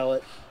no-sell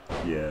it.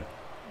 Yeah.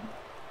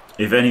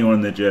 If anyone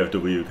in the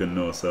JFW can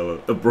no-sell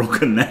a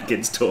broken neck,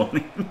 it's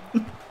Tony.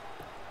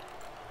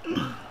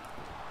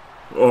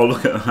 Oh,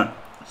 look at that.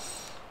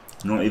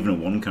 Not even a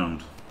 1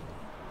 count.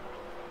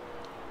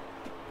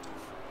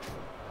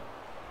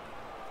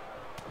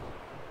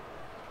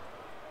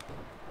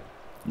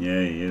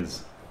 Yeah, he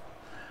is.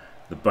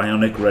 The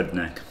bionic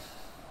redneck.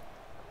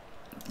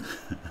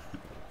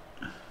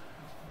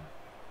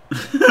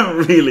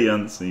 Really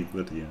unsafe,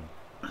 but yeah.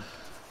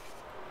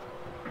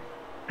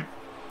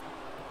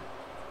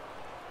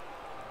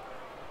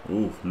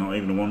 Ooh, not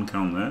even a 1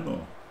 count there,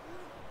 though.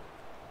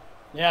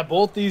 Yeah,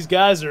 both these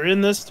guys are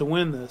in this to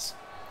win this.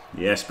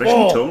 Yeah,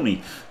 especially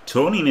Tony.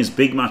 Tony in his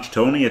big match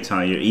Tony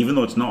attire, even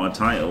though it's not a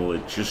title,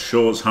 it just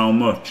shows how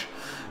much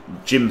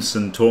Jims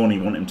and Tony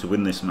want him to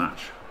win this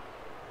match.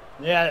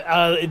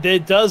 Yeah,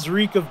 it does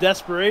reek of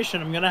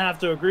desperation. I'm going to have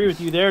to agree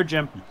with you there,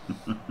 Jim.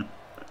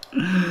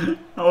 I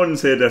wouldn't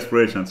say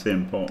desperation, I'd say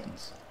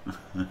importance.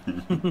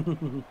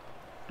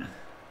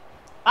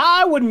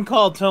 I wouldn't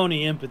call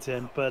Tony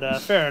impotent,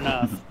 but fair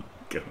enough.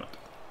 God.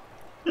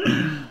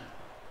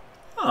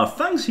 Oh,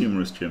 thanks,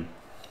 humorous Jim.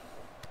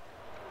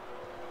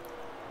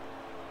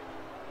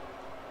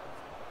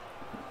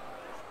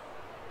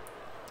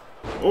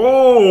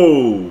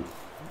 Oh!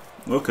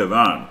 Look at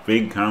that.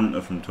 Big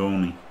counter from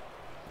Tony.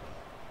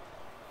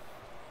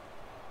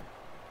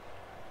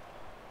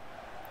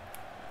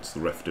 What's the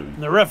ref doing?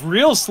 The ref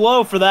real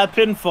slow for that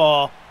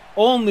pinfall.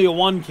 Only a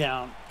 1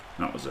 count.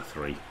 That was a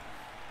 3.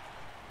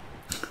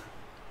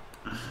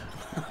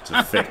 It's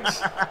a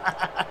fix.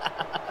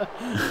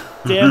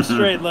 Damn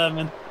straight,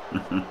 Lemon.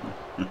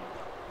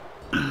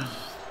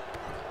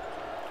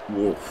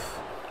 Wolf.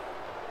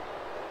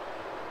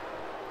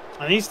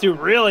 And these two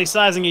really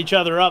sizing each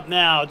other up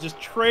now, just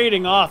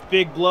trading off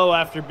big blow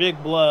after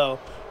big blow.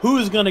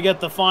 Who's going to get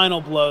the final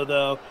blow,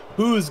 though?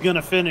 Who's going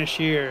to finish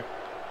here?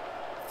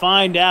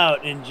 Find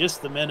out in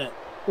just a minute.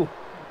 Ooh.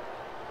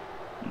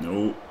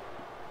 No.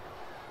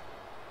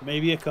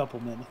 Maybe a couple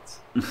minutes.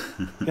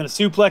 Going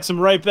to suplex him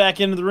right back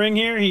into the ring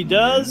here. He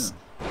does.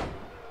 Yeah.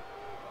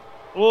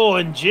 Oh,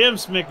 and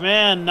Jims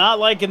McMahon not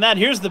liking that.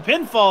 Here's the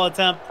pinfall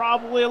attempt.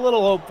 Probably a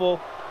little hopeful.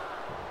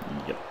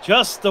 Yep.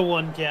 Just the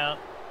 1 count.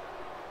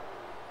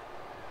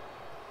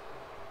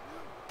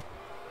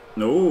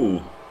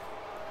 No.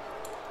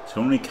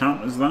 Tony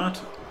counters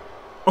that.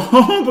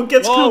 Oh, but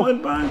gets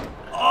countered back.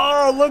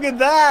 Oh, look at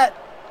that.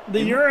 The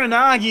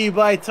Uranagi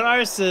by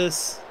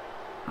Tarsus.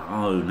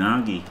 Oh,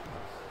 Nagi.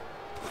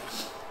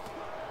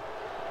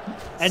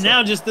 And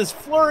now just this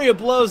flurry of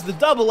blows, the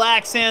double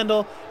axe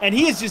handle, and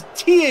he is just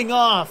teeing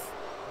off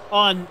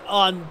on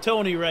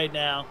Tony right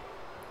now.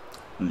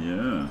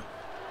 Yeah.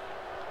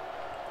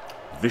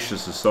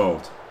 Vicious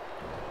assault.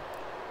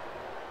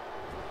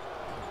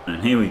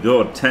 And here we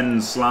go,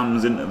 10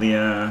 slams into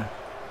the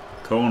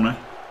corner.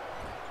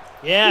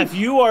 Yeah, if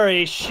you are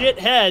a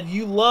shithead,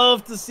 you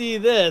love to see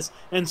this.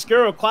 And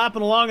Skuro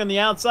clapping along on the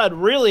outside,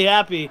 really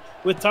happy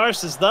with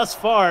Tarsus thus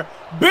far.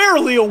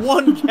 Barely a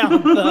 1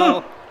 count,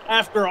 though,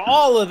 after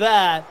all of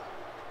that.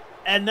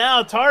 And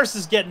now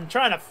Tarsus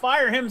trying to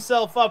fire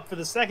himself up for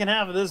the second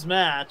half of this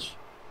match.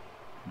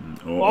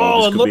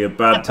 Oh, this could be a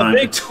bad time.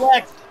 Big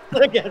flex.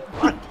 Look at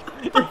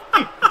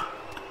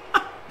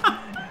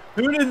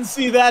Who didn't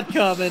see that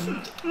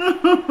coming?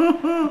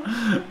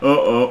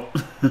 Uh-oh.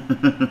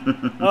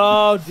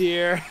 Oh,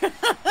 dear.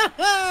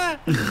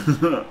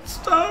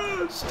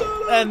 Stunner.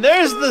 And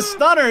there's the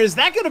stunner. Is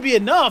that going to be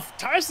enough?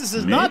 Tarsus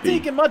is not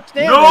taking much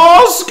damage.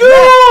 No, Skuro!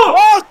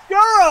 Oh,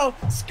 Skuro!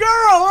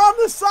 Skuro on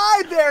the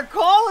side there,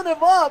 calling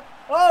him up.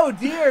 Oh,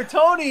 dear.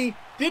 Tony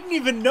didn't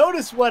even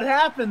notice what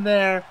happened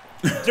there.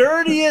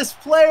 Dirtiest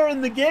player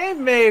in the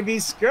game, maybe.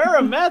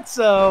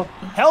 Scarametzo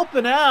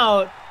helping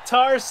out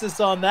Tarsus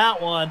on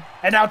that one.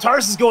 And now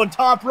Tarsus going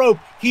top rope.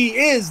 He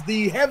is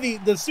the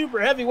super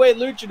heavyweight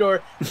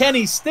luchador. Can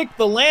he stick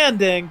the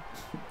landing?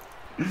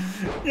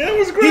 Yeah, it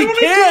was great. He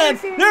can.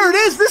 There it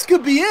is. This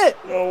could be it.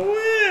 No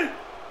way.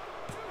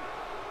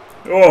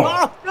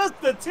 Oh, just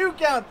the 2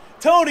 count.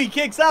 Tony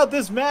kicks out.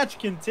 This match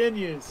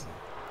continues.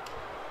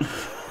 It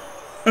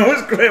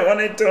was great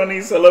when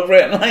Tony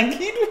celebrating like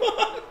he'd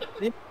won.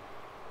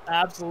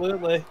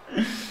 Absolutely.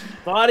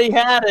 Thought he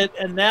had it,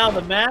 and now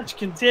the match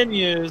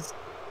continues.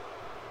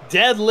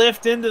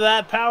 Deadlift into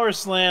that power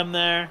slam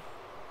there.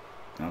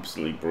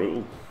 Absolutely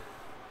brutal.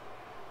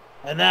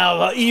 And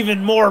now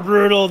even more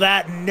brutal,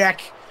 that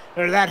neck,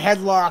 or that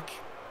headlock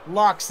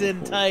locks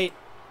in tight.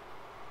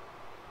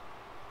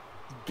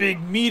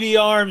 Big meaty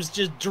arms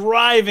just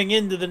driving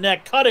into the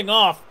neck, cutting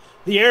off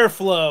the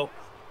airflow.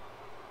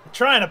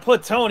 Trying to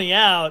put Tony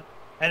out,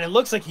 and it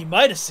looks like he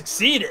might have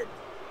succeeded.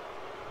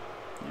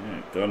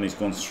 Yeah, God, he's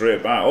gone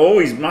straight back. Oh,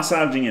 he's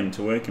massaging him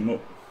to wake him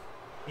up.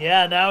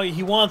 Yeah, now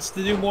he wants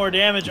to do more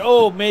damage.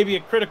 Oh, maybe a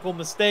critical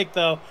mistake,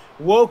 though.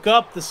 Woke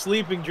up the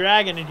sleeping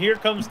dragon, and here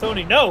comes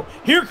Tony. No,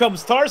 here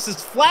comes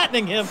Tarsus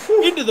flattening him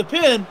into the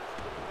pin.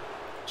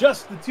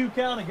 Just the 2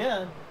 count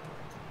again.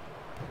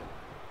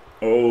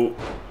 Oh,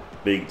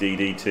 big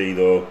DDT,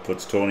 though.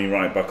 Puts Tony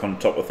right back on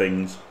top of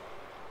things.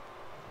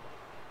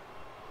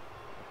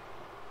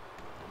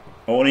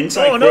 Oh, an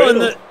inside cradle.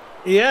 No,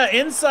 yeah,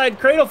 inside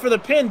cradle for the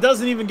pin.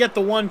 Doesn't even get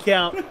the 1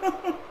 count.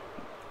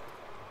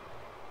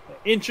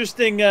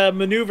 Interesting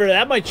maneuver.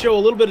 That might show a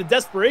little bit of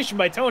desperation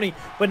by Tony,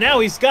 but now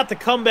he's got to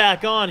come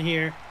back on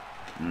here.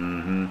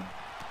 Mm-hmm.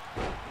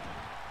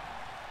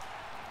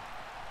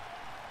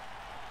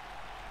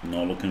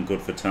 Not looking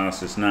good for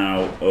Tarsus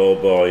now. Oh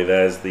boy,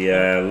 there's the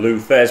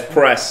Luthez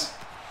press.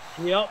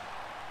 Yep.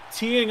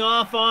 Teeing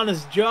off on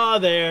his jaw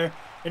there.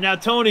 And now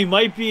Tony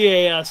might be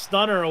a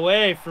stunner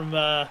away from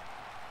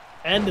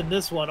ending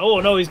this one. Oh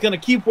no, he's going to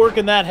keep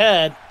working that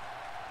head.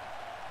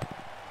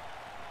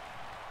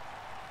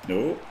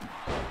 Nope.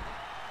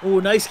 Oh,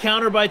 nice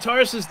counter by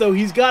Tarsus though.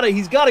 He's got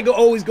to go.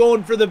 Oh, he's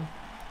going for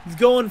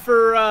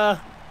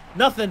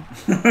nothing.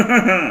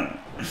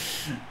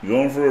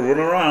 Going for a run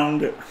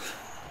around.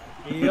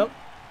 Yep.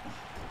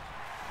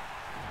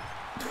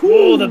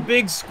 Oh, the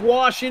big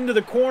squash into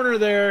the corner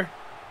there.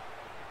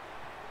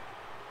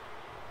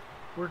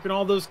 Working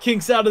all those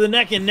kinks out of the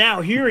neck, and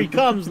now here he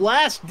comes.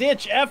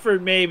 Last-ditch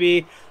effort,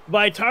 maybe,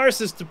 by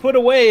Tarsus to put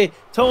away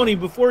Tony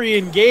before he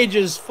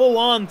engages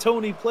full-on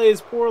Tony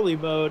plays poorly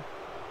mode.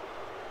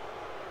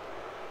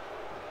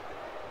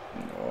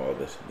 Oh,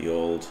 the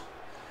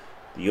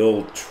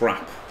old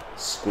trap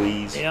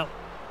squeeze. Yep.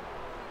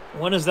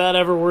 When has that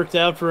ever worked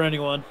out for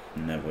anyone?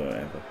 Never,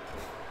 ever.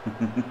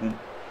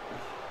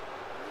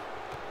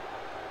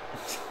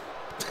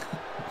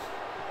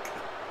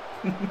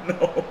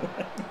 No.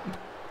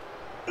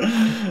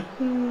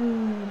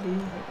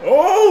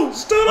 Oh,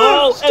 stunner!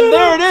 Oh, stunner, and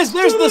there it is.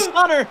 There's stunner. the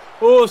stunner.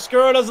 Oh,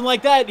 Skuro doesn't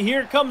like that.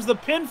 Here comes the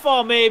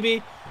pinfall,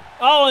 maybe.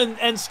 Oh,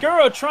 and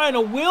Skuro trying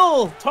to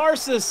will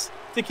Tarsus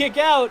to kick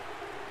out.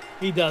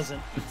 He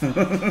doesn't.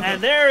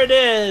 And there it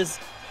is.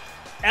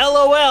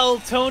 LOL,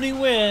 Tony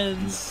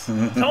wins.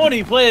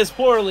 Tony plays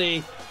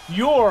poorly.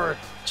 Well,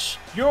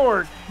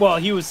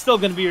 he was still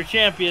going to be your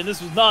champion. This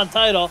was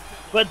non-title.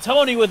 But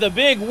Tony with a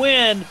big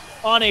win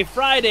on a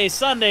Friday,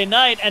 Sunday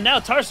night. And now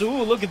Tarsus,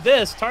 ooh, look at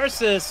this.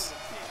 Tarsus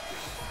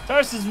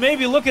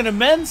maybe looking to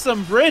mend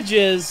some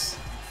bridges.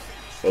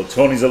 Well,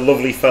 Tony's a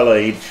lovely fella.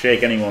 He'd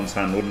shake anyone's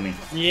hand, wouldn't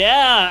he?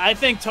 Yeah, I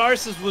think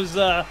Tarsus was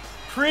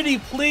pretty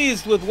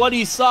pleased with what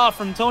he saw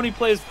from Tony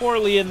Plays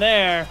Poorly in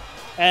there.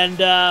 And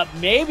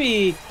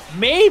maybe,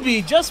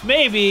 just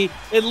maybe,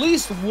 at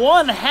least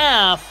one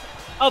half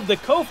of the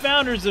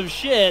co-founders of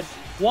Shit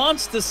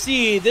wants to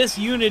see this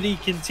unity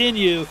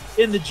continue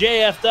in the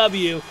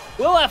JFW.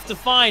 We'll have to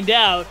find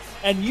out,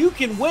 and you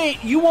can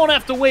wait. You won't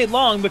have to wait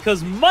long,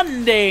 because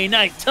Monday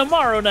night,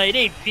 tomorrow night,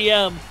 8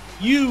 p.m.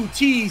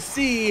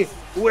 UTC,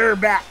 we're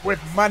back with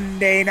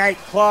Monday Night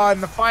Claw in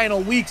the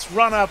final week's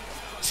run-up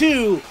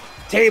to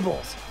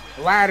tables,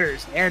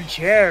 ladders, and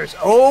chairs.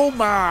 Oh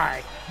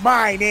my!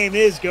 My name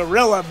is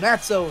Gorilla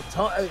Mezzo.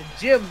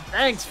 Jim,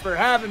 thanks for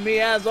having me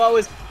as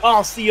always.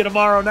 I'll see you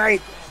tomorrow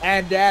night.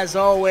 And as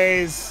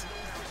always,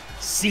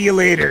 see you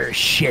later,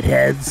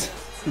 shitheads.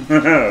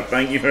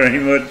 Thank you very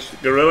much,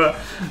 Gorilla.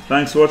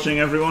 Thanks for watching,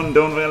 everyone.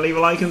 Don't forget to leave a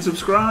like and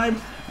subscribe.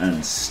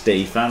 And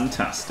stay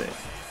fantastic.